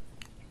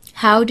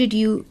 How did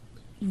you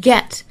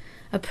get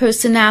a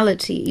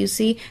personality? You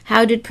see,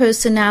 how did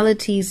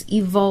personalities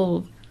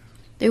evolve?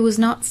 There was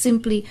not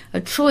simply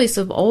a choice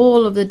of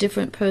all of the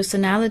different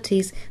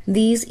personalities.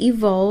 These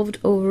evolved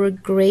over a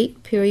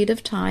great period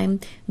of time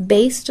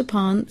based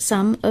upon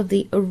some of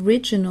the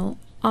original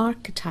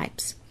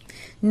archetypes.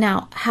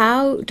 Now,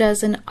 how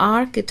does an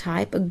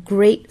archetype, a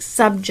great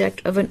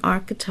subject of an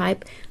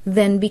archetype,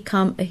 then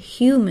become a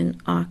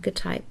human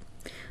archetype?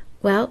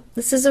 Well,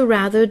 this is a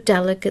rather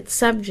delicate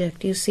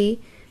subject, you see.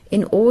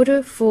 In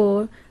order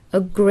for a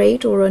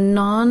great or a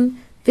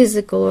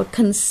non-physical or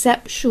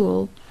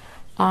conceptual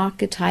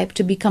archetype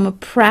to become a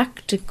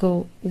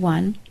practical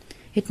one,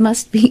 it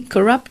must be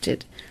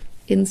corrupted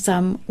in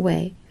some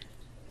way.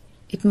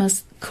 It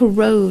must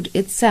corrode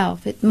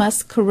itself. It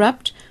must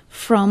corrupt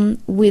from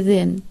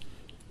within.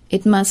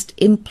 It must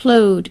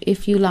implode,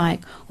 if you like,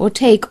 or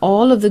take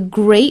all of the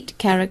great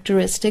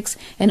characteristics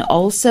and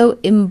also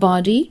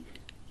embody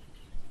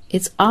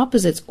its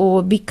opposites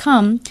or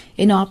become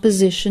in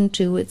opposition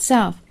to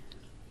itself.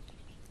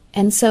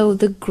 And so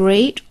the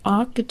great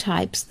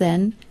archetypes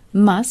then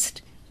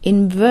must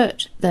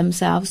invert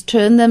themselves,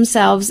 turn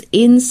themselves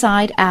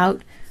inside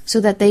out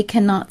so that they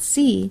cannot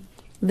see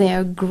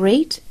their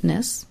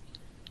greatness,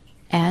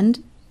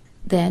 and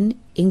then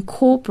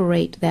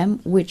incorporate them,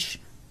 which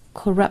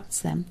corrupts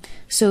them.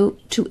 So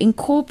to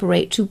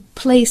incorporate, to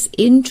place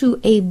into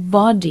a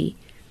body,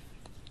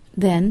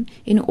 then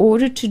in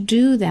order to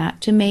do that,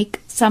 to make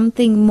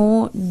something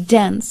more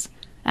dense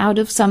out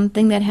of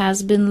something that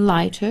has been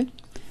lighter,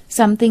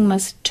 something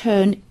must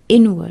turn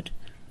inward.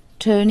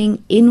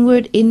 Turning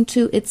inward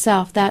into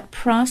itself, that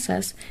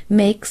process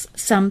makes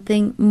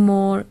something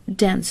more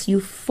dense. You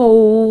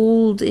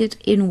fold it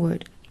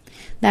inward.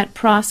 That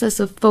process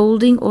of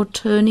folding or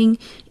turning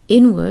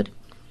inward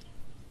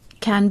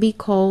can be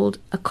called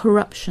a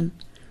corruption.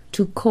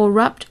 To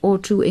corrupt or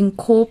to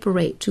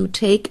incorporate, to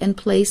take and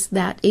place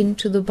that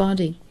into the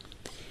body.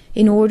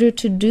 In order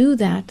to do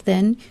that,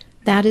 then,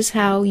 that is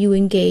how you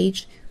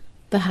engage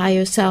the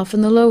higher self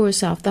and the lower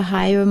self, the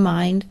higher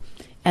mind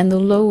and the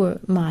lower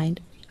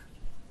mind.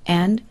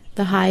 And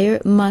the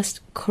higher must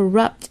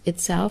corrupt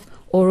itself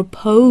or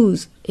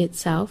oppose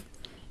itself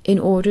in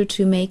order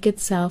to make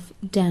itself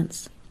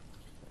dense.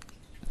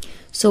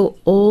 So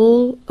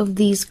all of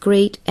these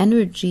great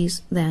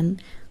energies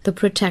then, the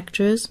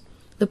protectors,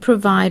 the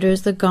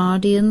providers, the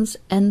guardians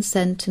and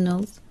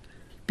sentinels,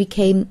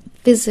 became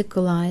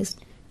physicalized.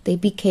 They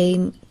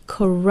became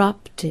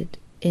corrupted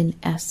in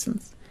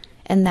essence.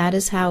 And that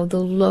is how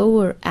the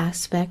lower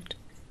aspect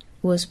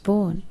was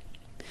born.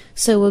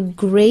 So a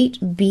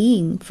great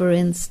being, for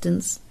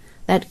instance,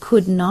 that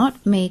could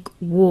not make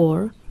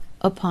war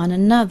upon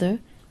another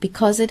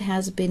because it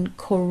has been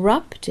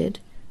corrupted,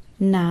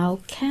 now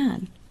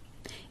can.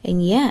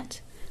 And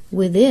yet,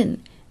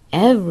 within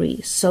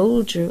every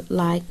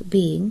soldier-like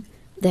being,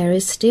 there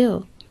is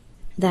still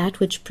that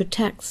which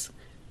protects,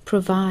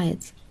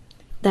 provides,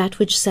 that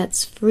which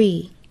sets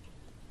free,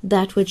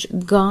 that which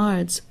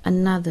guards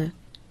another,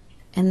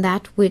 and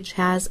that which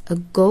has a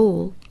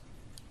goal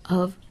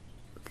of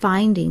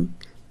finding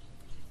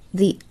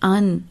the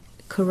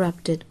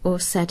uncorrupted, or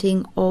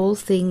setting all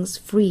things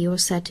free, or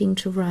setting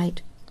to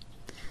right.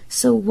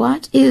 So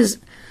what is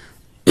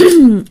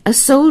a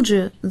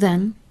soldier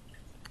then?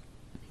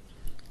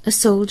 A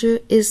soldier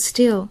is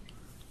still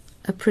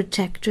a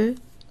protector,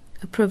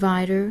 a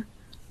provider,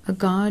 a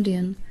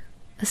guardian,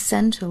 a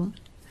sentinel,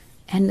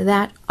 and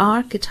that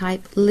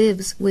archetype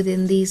lives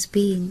within these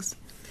beings,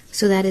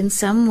 so that in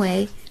some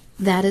way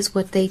that is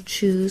what they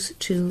choose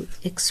to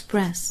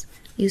express.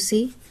 You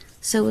see?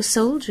 So a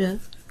soldier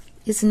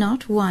is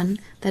not one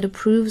that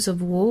approves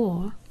of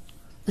war.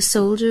 A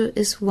soldier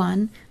is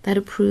one that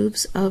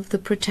approves of the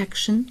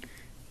protection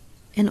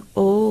and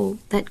all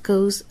that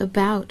goes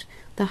about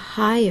the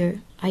higher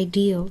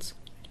ideals.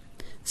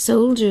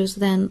 Soldiers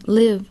then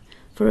live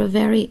for a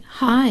very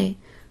high,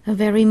 a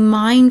very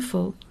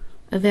mindful,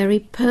 a very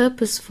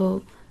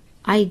purposeful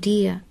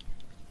idea.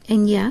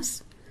 And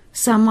yes,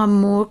 some are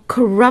more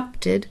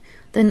corrupted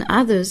than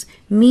others,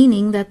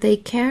 meaning that they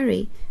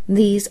carry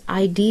these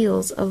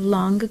ideals of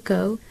long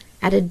ago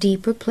at a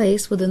deeper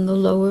place within the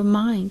lower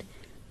mind,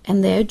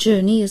 and their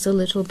journey is a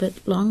little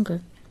bit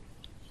longer.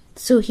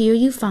 So here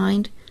you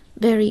find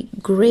very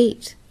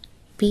great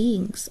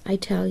beings, I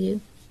tell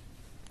you,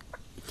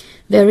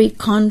 very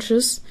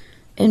conscious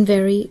and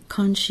very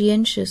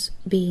conscientious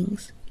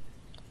beings.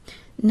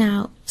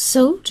 Now,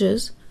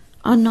 soldiers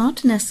are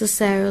not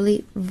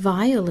necessarily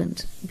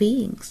violent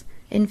beings.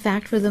 In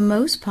fact, for the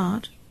most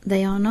part,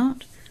 they are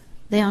not.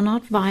 They are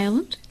not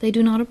violent. They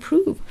do not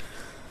approve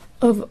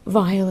of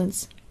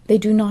violence. They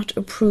do not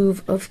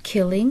approve of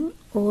killing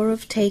or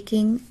of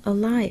taking a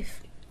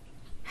life.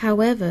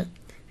 However,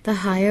 the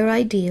higher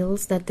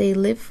ideals that they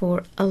live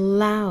for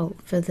allow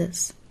for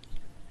this.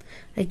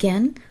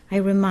 Again, I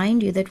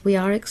remind you that we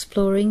are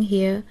exploring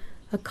here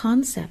a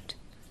concept.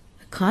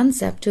 A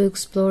concept, to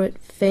explore it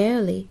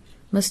fairly,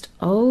 must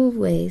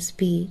always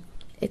be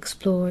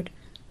explored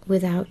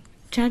without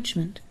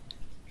judgment,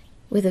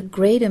 with a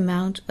great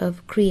amount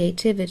of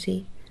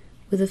creativity,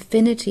 with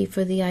affinity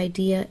for the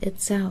idea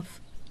itself.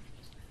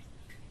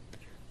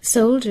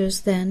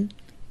 Soldiers, then,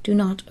 do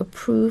not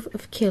approve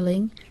of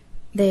killing.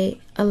 They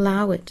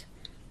allow it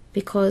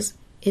because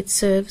it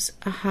serves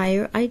a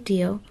higher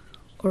ideal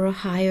or a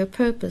higher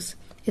purpose.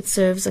 It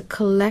serves a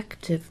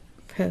collective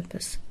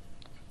purpose.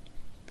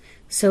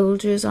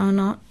 Soldiers are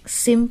not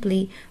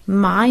simply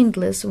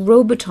mindless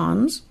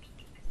robotons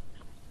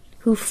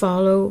who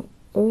follow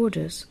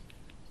orders.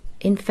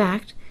 In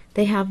fact,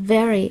 they have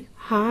very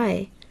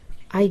high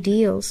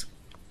ideals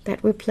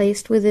that were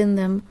placed within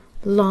them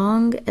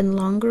long and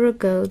longer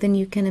ago than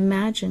you can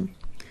imagine,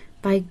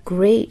 by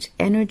great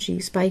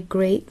energies, by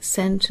great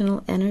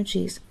sentinel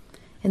energies,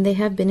 and they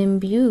have been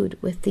imbued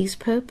with these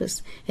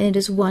purpose, and it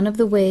is one of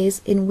the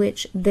ways in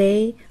which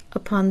they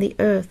upon the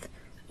earth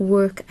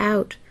work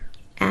out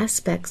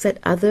aspects that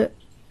other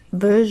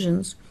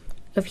versions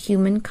of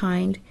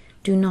humankind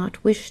do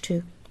not wish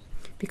to,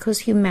 because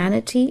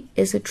humanity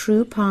is a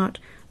true part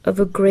of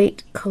a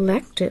great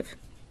collective.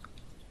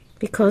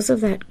 Because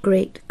of that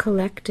great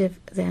collective,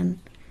 then,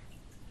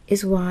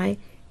 is why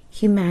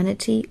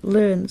humanity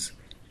learns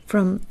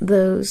from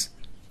those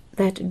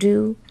that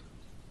do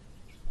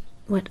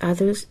what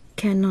others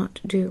cannot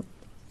do.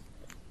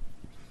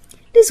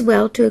 It is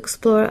well to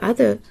explore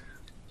other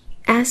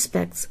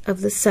aspects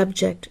of the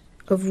subject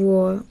of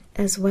war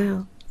as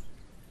well.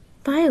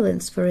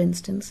 Violence, for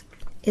instance.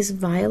 Is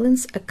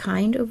violence a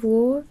kind of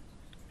war?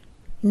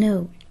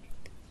 No.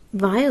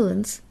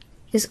 Violence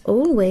is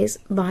always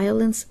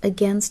violence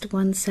against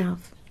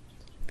oneself.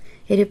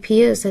 It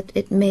appears that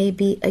it may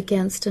be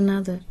against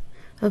another.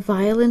 A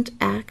violent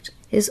act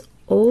is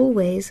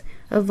always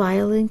a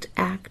violent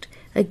act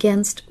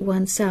against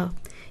oneself.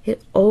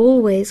 It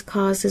always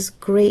causes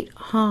great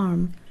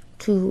harm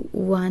to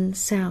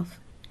oneself,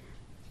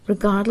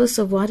 regardless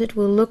of what it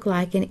will look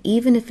like, and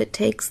even if it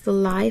takes the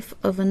life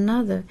of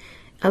another.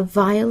 A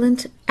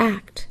violent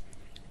act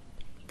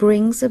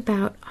brings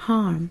about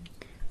harm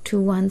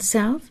to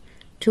oneself,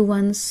 to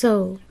one's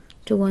soul,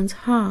 to one's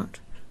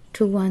heart,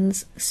 to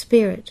one's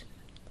spirit.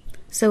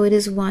 So it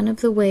is one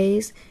of the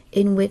ways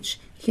in which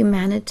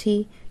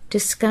humanity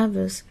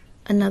discovers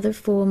another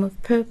form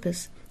of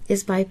purpose,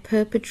 is by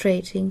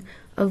perpetrating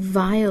a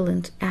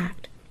violent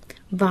act.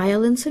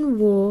 Violence and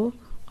war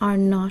are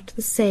not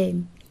the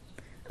same.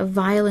 A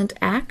violent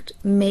act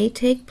may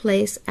take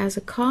place as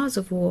a cause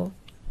of war,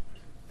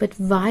 but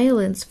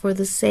violence for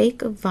the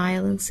sake of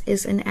violence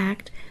is an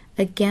act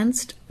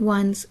against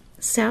one's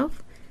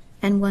self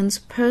and one's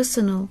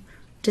personal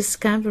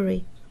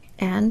discovery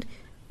and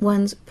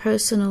one's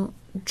personal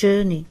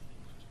journey.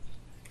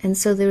 And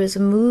so there is a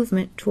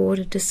movement toward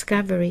a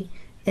discovery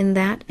in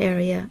that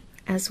area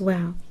as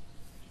well.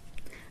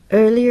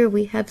 Earlier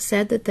we have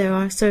said that there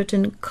are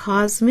certain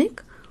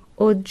cosmic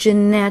or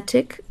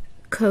genetic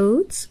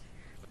codes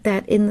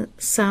that in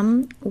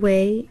some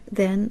way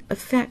then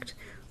affect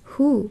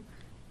who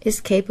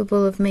is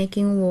capable of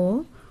making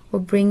war or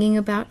bringing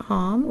about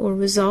harm or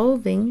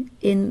resolving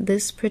in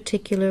this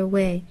particular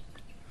way.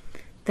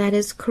 That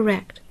is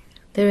correct.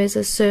 There is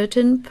a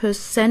certain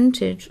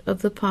percentage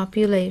of the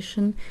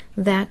population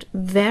that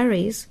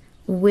varies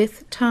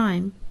with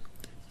time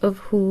of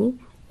who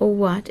or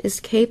what is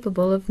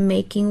capable of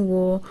making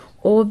war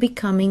or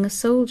becoming a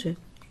soldier.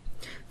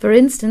 For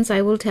instance,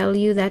 I will tell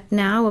you that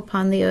now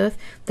upon the earth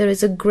there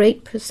is a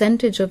great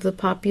percentage of the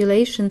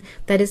population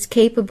that is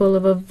capable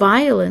of a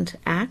violent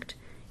act,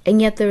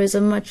 and yet there is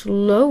a much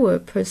lower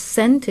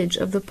percentage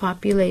of the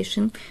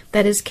population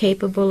that is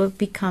capable of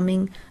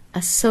becoming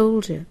a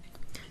soldier.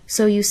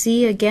 So you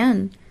see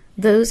again,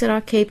 those that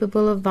are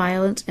capable of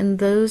violence and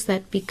those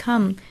that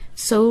become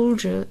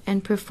soldier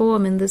and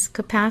perform in this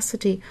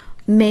capacity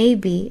may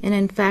be, and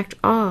in fact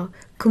are,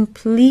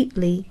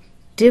 completely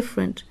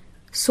different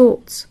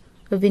sorts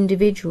of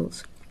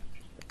individuals.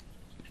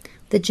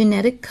 The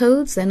genetic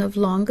codes then of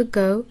long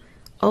ago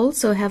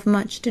also have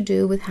much to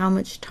do with how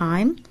much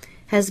time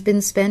has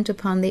been spent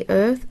upon the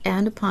earth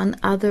and upon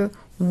other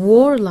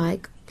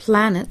warlike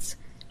planets,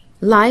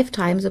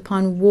 lifetimes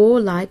upon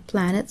warlike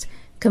planets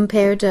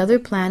compared to other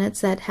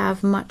planets that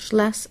have much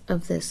less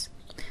of this.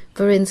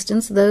 For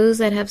instance, those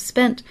that have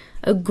spent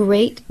a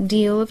great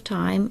deal of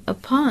time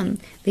upon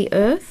the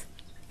earth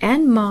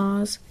and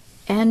Mars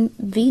and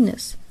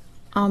Venus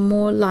are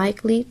more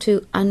likely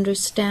to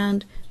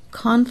understand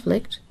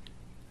conflict,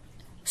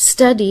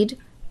 studied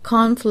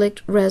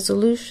conflict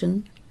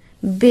resolution,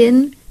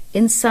 been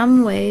in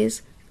some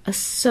ways a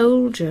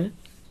soldier,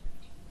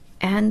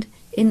 and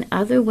in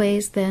other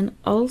ways then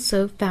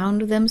also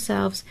found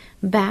themselves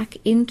back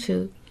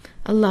into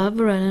a love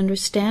or an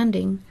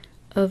understanding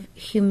of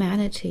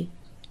humanity.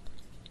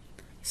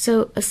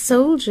 So a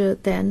soldier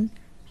then,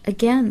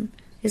 again,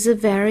 is a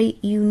very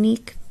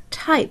unique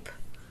type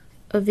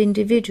of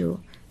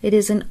individual. It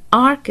is an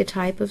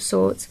archetype of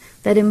sorts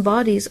that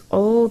embodies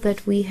all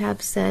that we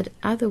have said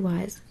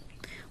otherwise.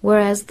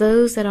 Whereas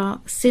those that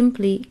are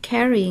simply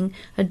carrying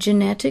a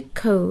genetic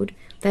code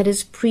that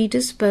is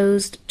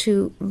predisposed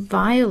to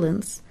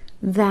violence,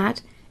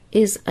 that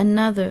is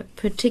another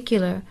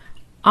particular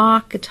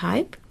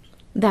archetype.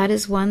 That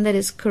is one that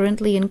is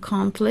currently in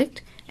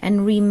conflict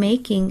and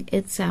remaking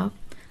itself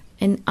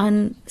in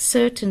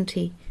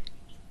uncertainty.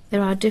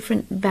 There are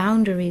different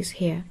boundaries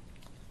here.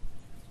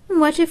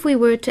 What if we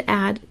were to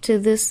add to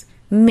this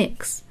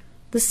mix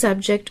the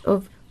subject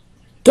of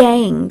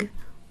gang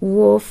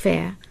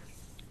warfare,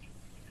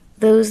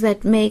 those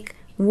that make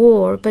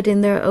war but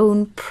in their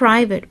own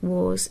private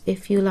wars,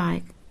 if you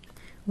like?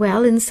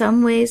 Well, in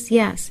some ways,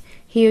 yes.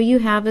 Here you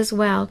have as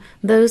well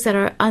those that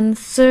are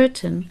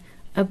uncertain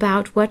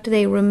about what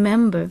they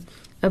remember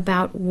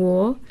about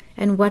war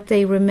and what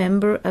they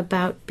remember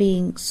about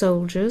being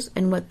soldiers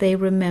and what they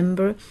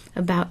remember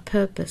about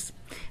purpose.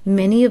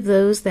 Many of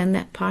those then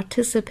that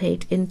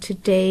participate in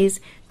today's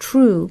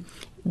true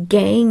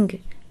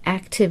gang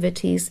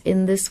activities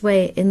in this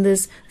way, in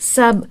this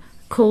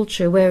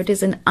subculture where it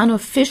is an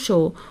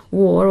unofficial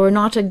war or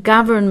not a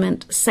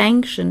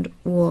government-sanctioned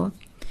war,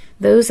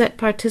 those that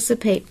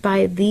participate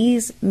by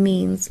these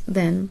means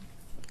then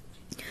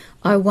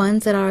are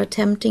ones that are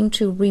attempting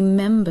to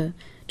remember,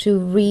 to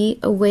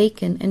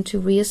reawaken and to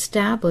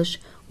reestablish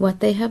what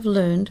they have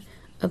learned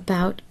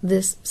about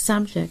this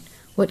subject,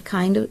 what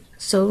kind of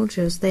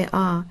soldiers they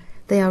are.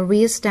 They are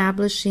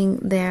reestablishing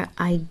their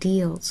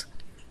ideals.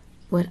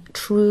 What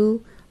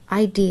true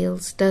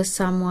ideals does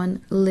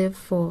someone live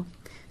for?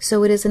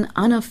 So it is an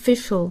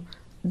unofficial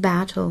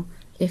battle,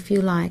 if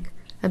you like,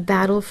 a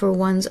battle for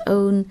one's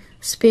own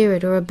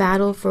spirit or a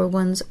battle for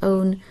one's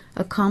own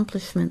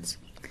accomplishments.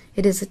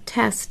 It is a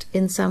test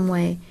in some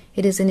way.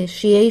 It is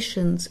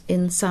initiations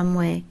in some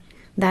way.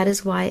 That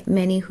is why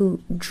many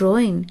who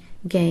join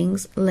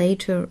gangs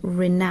later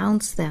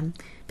renounce them,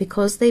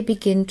 because they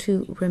begin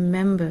to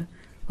remember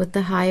what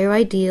the higher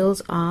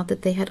ideals are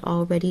that they had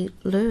already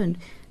learned.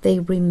 They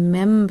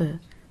remember,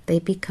 they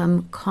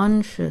become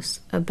conscious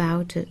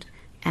about it,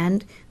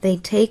 and they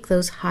take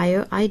those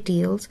higher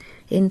ideals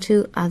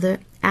into other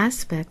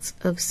aspects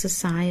of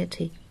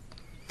society.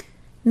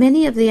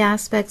 Many of the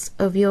aspects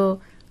of your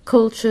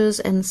cultures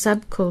and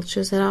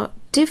subcultures that are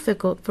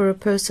difficult for a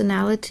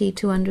personality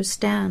to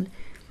understand,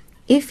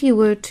 if you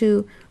were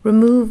to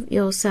remove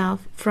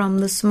yourself from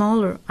the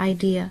smaller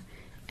idea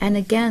and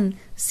again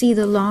see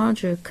the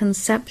larger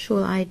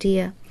conceptual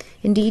idea,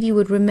 indeed you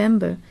would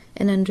remember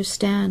and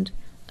understand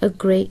a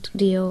great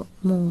deal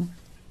more.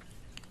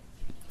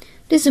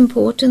 It is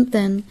important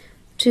then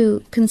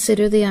to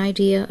consider the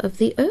idea of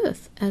the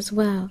earth as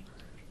well.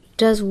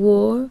 Does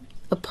war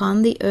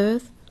upon the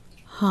earth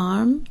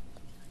harm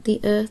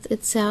the earth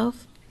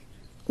itself?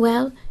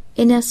 Well,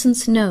 in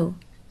essence, no.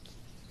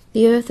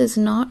 The earth is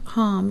not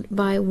harmed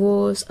by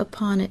wars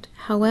upon it.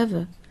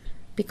 However,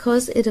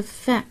 because it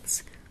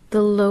affects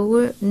the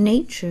lower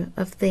nature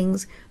of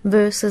things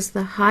versus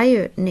the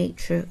higher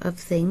nature of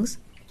things,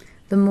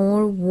 the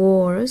more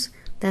wars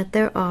that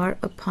there are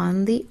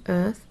upon the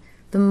earth,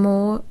 the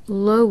more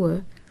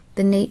lower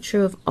the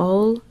nature of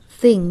all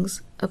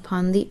things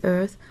upon the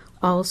earth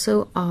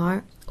also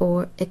are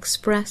or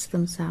express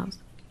themselves.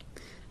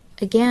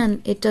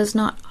 Again, it does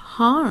not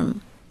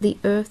harm the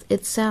earth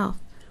itself.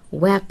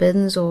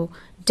 Weapons or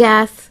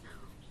death,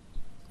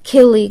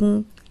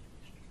 killing,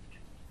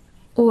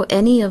 or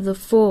any of the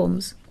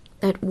forms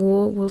that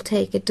war will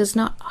take. It does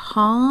not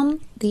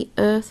harm the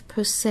earth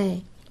per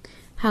se.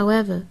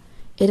 However,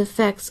 it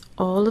affects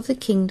all of the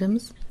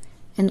kingdoms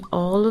and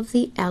all of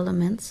the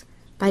elements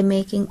by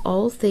making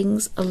all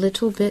things a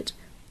little bit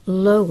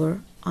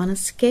lower on a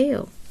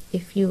scale,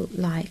 if you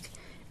like.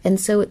 And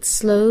so it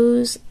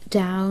slows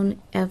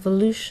down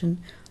evolution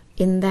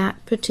in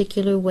that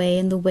particular way,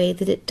 in the way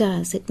that it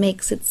does. It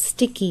makes it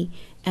sticky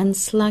and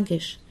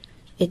sluggish.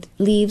 It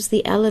leaves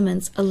the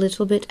elements a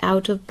little bit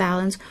out of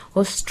balance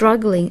or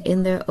struggling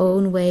in their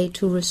own way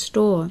to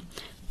restore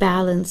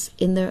balance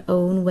in their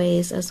own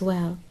ways as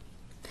well.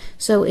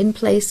 So in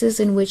places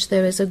in which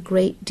there is a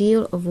great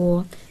deal of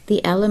war,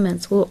 the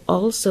elements will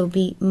also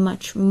be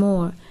much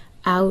more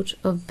out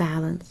of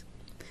balance.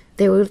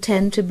 There will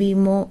tend to be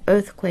more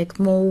earthquake,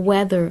 more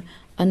weather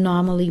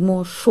anomaly,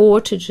 more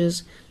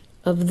shortages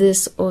of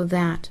this or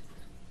that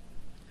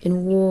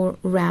in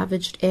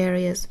war-ravaged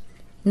areas,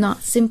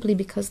 not simply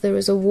because there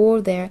is a war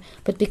there,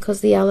 but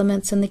because the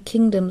elements and the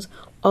kingdoms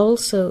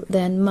also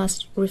then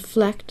must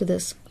reflect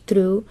this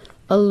through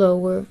a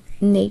lower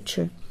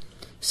nature.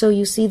 So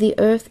you see, the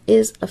earth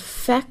is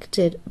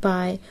affected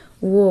by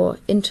war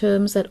in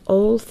terms that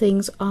all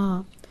things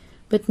are,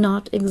 but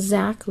not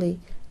exactly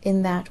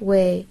in that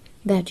way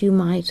that you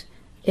might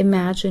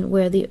imagine,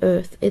 where the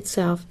earth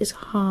itself is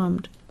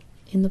harmed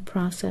in the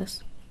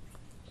process.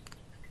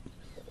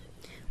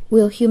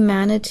 Will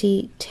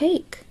humanity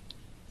take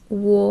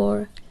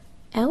war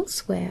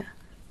elsewhere,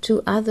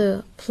 to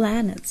other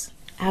planets,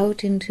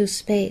 out into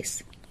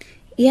space?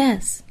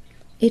 Yes,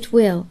 it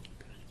will.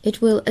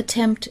 It will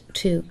attempt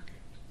to.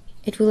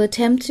 It will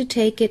attempt to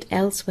take it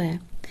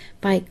elsewhere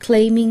by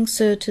claiming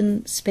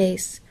certain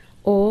space,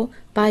 or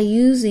by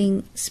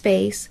using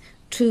space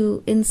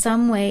to in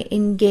some way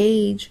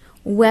engage,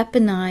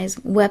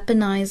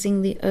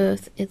 weaponizing the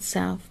earth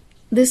itself.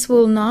 This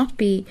will not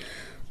be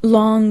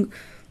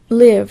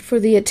long-lived, for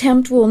the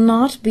attempt will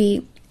not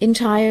be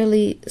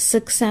entirely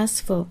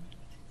successful.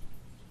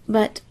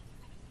 But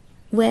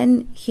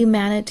when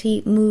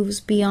humanity moves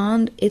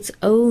beyond its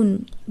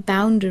own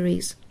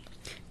boundaries,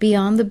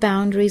 beyond the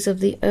boundaries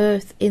of the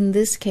earth in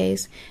this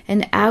case,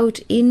 and out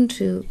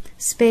into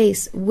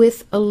space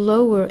with a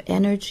lower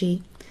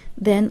energy,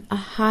 then a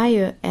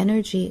higher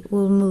energy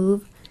will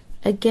move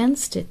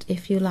against it,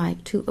 if you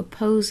like, to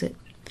oppose it.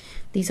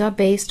 These are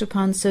based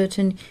upon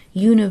certain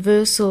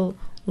universal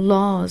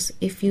laws,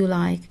 if you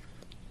like,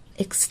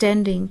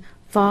 extending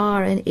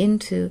far and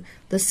into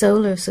the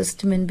solar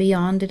system and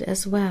beyond it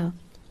as well.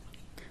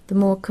 The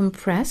more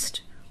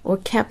compressed or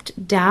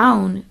kept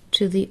down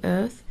to the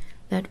earth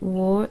that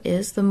war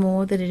is, the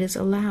more that it is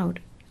allowed.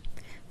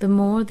 The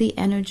more the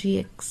energy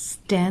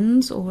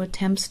extends or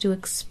attempts to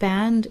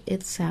expand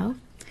itself,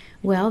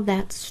 well,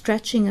 that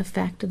stretching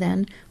effect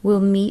then will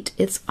meet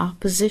its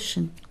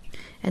opposition,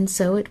 and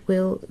so it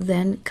will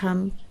then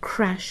come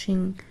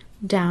crashing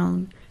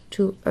down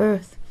to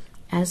earth,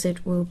 as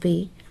it will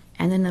be,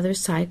 and another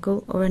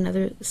cycle or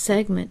another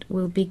segment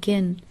will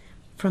begin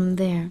from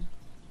there.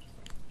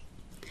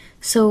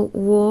 So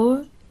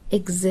war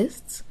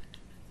exists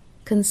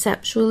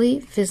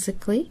conceptually,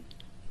 physically.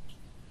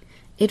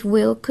 It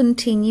will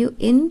continue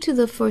into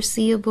the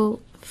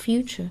foreseeable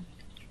future.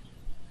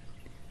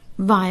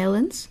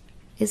 Violence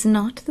is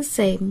not the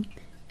same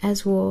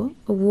as war.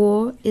 A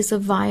war is a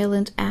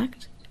violent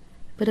act,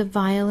 but a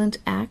violent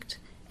act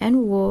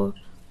and war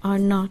are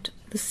not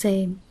the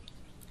same.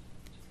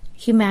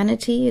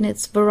 Humanity, in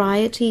its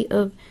variety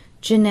of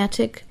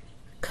genetic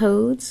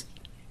codes,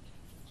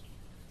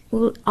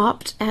 will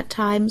opt at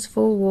times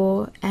for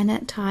war and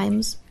at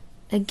times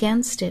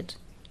against it.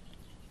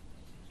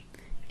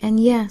 And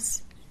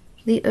yes,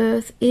 the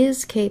earth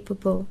is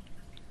capable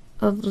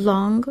of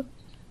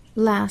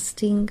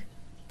long-lasting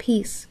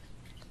peace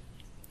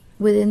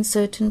within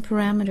certain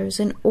parameters.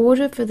 In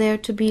order for there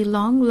to be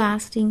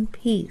long-lasting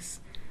peace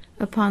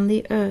upon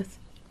the earth,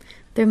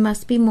 there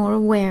must be more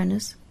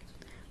awareness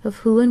of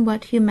who and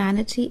what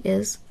humanity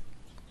is,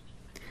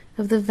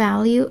 of the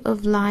value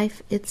of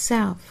life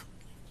itself,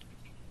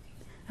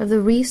 of the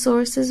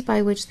resources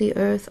by which the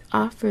earth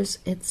offers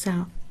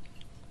itself.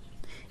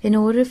 In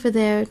order for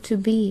there to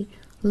be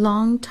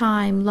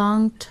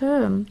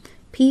long-term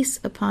peace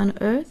upon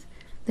earth,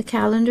 the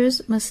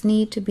calendars must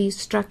need to be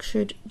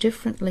structured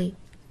differently,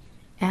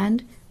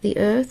 and the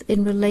earth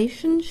in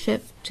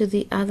relationship to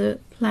the other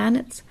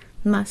planets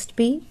must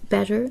be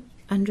better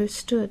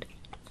understood.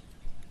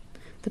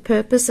 The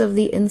purpose of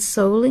the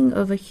ensouling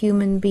of a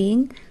human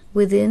being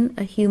within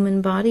a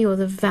human body, or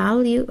the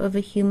value of a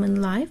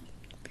human life,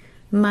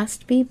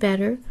 must be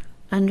better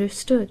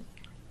understood.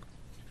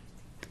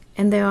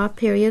 And there are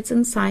periods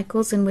and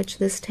cycles in which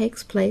this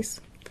takes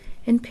place,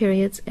 and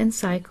periods and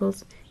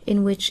cycles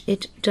in which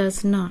it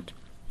does not.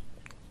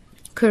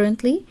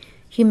 Currently,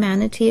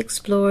 humanity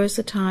explores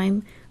a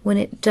time when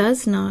it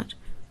does not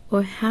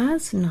or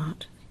has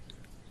not,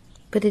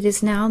 but it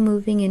is now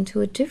moving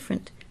into a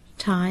different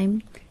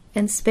time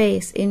and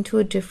space, into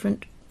a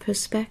different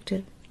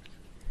perspective.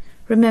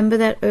 Remember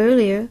that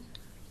earlier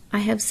I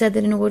have said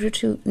that in order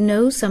to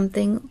know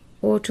something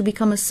or to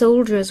become a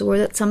soldier, as it were,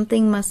 that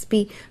something must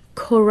be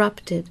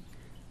corrupted.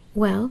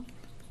 Well,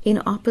 in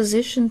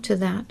opposition to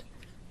that,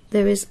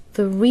 there is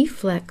the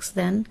reflex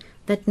then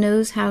that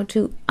knows how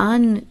to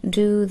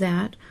undo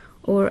that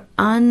or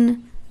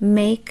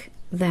unmake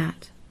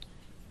that.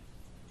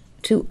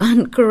 To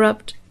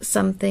uncorrupt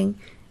something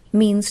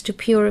means to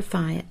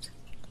purify it,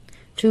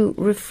 to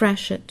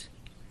refresh it,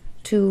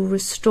 to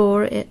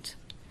restore it.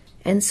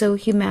 And so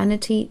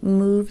humanity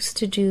moves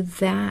to do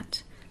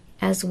that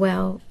as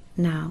well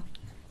now,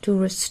 to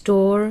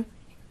restore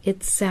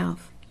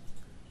itself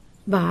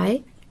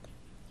by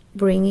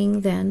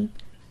bringing then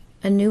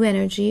a new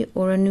energy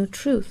or a new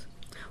truth,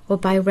 or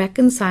by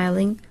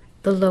reconciling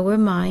the lower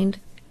mind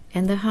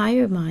and the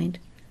higher mind.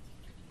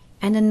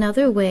 And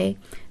another way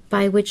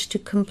by which to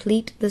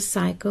complete the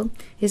cycle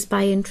is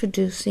by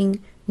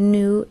introducing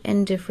new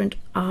and different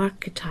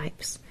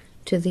archetypes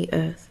to the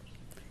earth.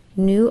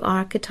 New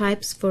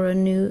archetypes for a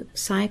new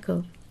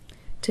cycle,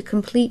 to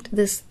complete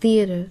this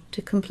theater,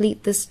 to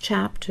complete this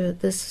chapter,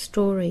 this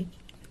story,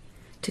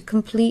 to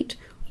complete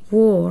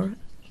war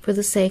for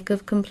the sake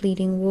of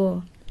completing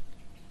war.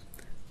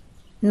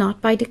 Not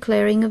by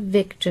declaring a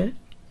victor,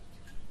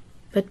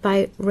 but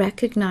by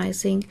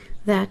recognizing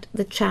that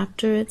the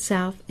chapter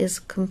itself is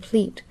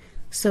complete.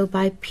 So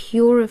by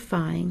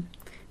purifying,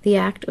 the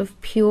act of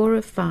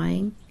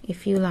purifying,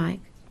 if you like.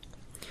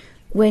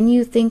 When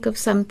you think of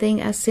something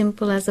as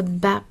simple as a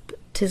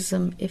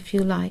baptism, if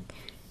you like,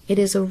 it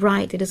is a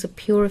rite, it is a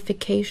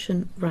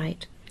purification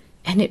rite,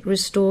 and it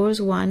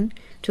restores one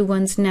to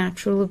one's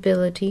natural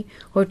ability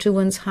or to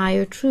one's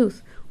higher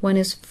truth. One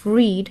is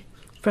freed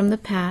from the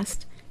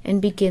past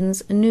and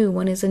begins anew.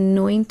 One is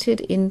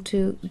anointed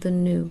into the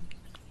new.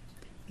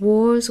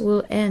 Wars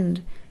will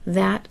end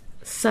that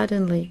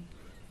suddenly,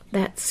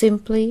 that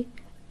simply,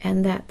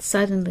 and that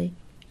suddenly.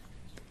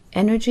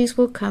 Energies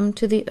will come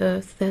to the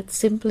earth that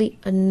simply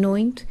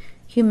anoint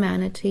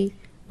humanity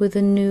with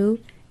the new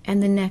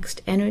and the next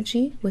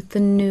energy, with the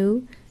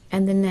new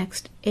and the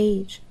next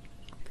age.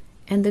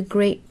 And the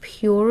great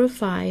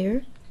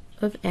purifier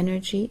of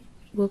energy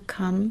will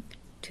come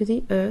to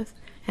the earth,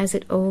 as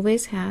it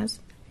always has,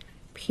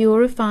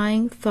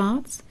 purifying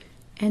thoughts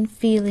and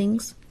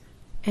feelings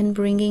and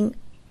bringing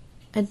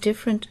a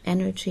different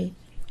energy.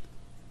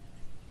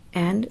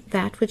 And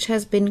that which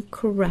has been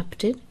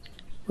corrupted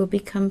will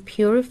become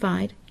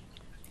purified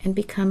and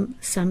become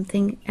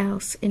something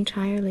else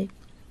entirely,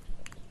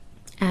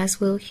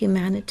 as will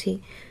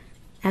humanity,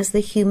 as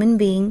the human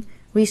being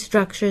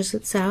restructures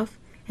itself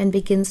and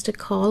begins to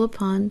call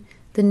upon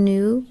the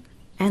new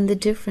and the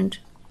different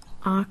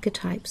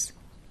archetypes.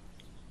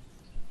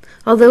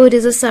 Although it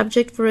is a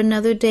subject for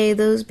another day,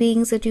 those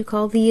beings that you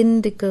call the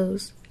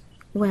indigos,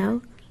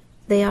 well,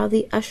 they are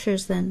the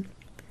ushers then.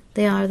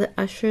 They are the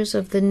ushers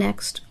of the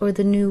next or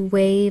the new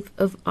wave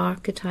of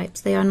archetypes.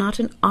 They are not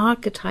an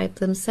archetype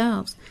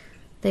themselves.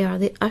 They are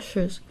the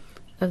ushers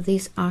of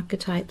these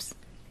archetypes.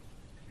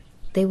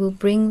 They will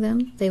bring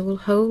them, they will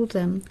hold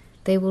them,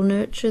 they will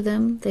nurture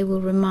them, they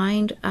will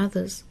remind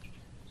others.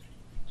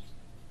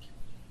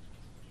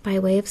 By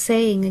way of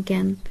saying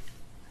again,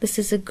 this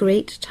is a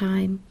great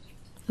time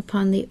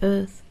upon the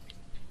earth,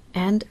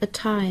 and a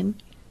time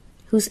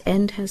whose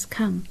end has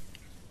come.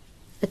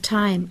 A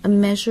time, a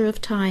measure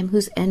of time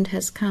whose end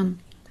has come.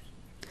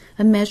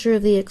 a measure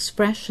of the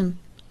expression,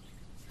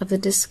 of the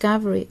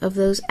discovery of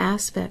those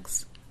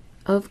aspects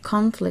of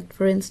conflict,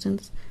 for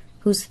instance,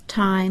 whose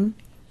time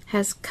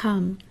has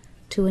come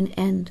to an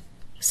end.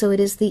 So it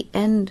is the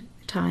end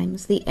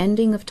times, the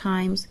ending of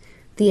times,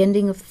 the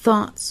ending of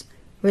thoughts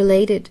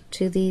related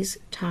to these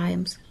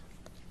times.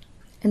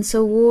 And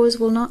so wars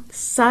will not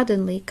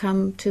suddenly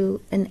come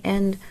to an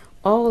end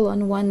all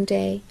on one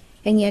day,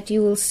 and yet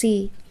you will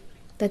see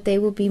that they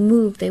will be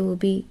moved, they will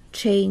be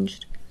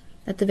changed,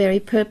 that the very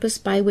purpose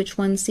by which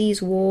one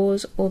sees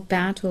wars or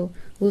battle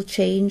will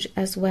change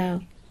as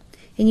well.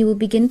 And you will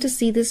begin to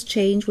see this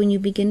change when you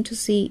begin to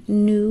see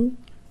new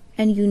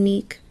and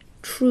unique,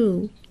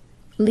 true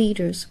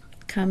leaders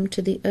come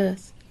to the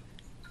earth.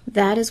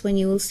 That is when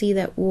you will see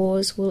that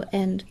wars will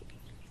end.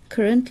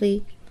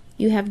 Currently,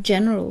 you have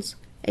generals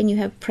and you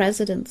have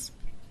presidents,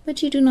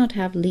 but you do not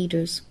have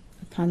leaders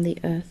upon the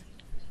earth.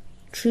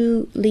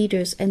 True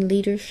leaders and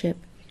leadership,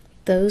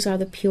 those are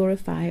the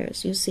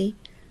purifiers, you see.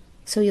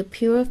 So your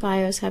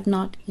purifiers have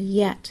not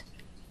yet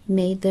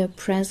made their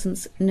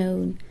presence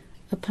known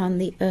upon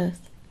the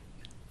earth,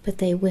 but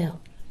they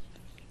will.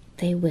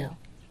 They will.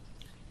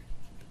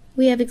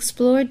 We have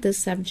explored this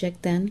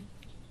subject then.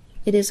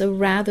 It is a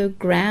rather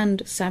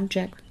grand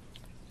subject.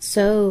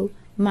 So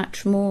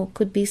much more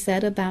could be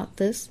said about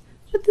this,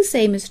 but the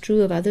same is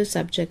true of other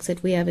subjects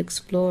that we have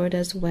explored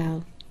as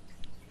well.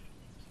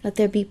 Let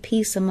there be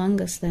peace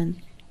among us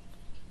then.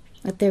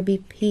 Let there be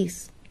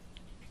peace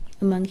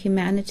among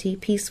humanity,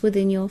 peace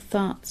within your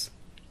thoughts,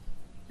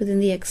 within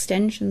the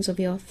extensions of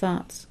your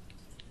thoughts,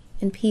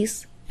 and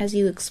peace as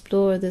you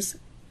explore this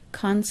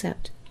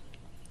concept,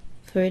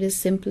 for it is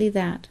simply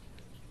that,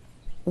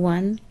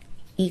 one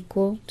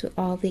equal to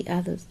all the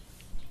others.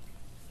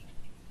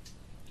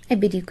 I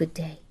bid you good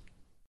day.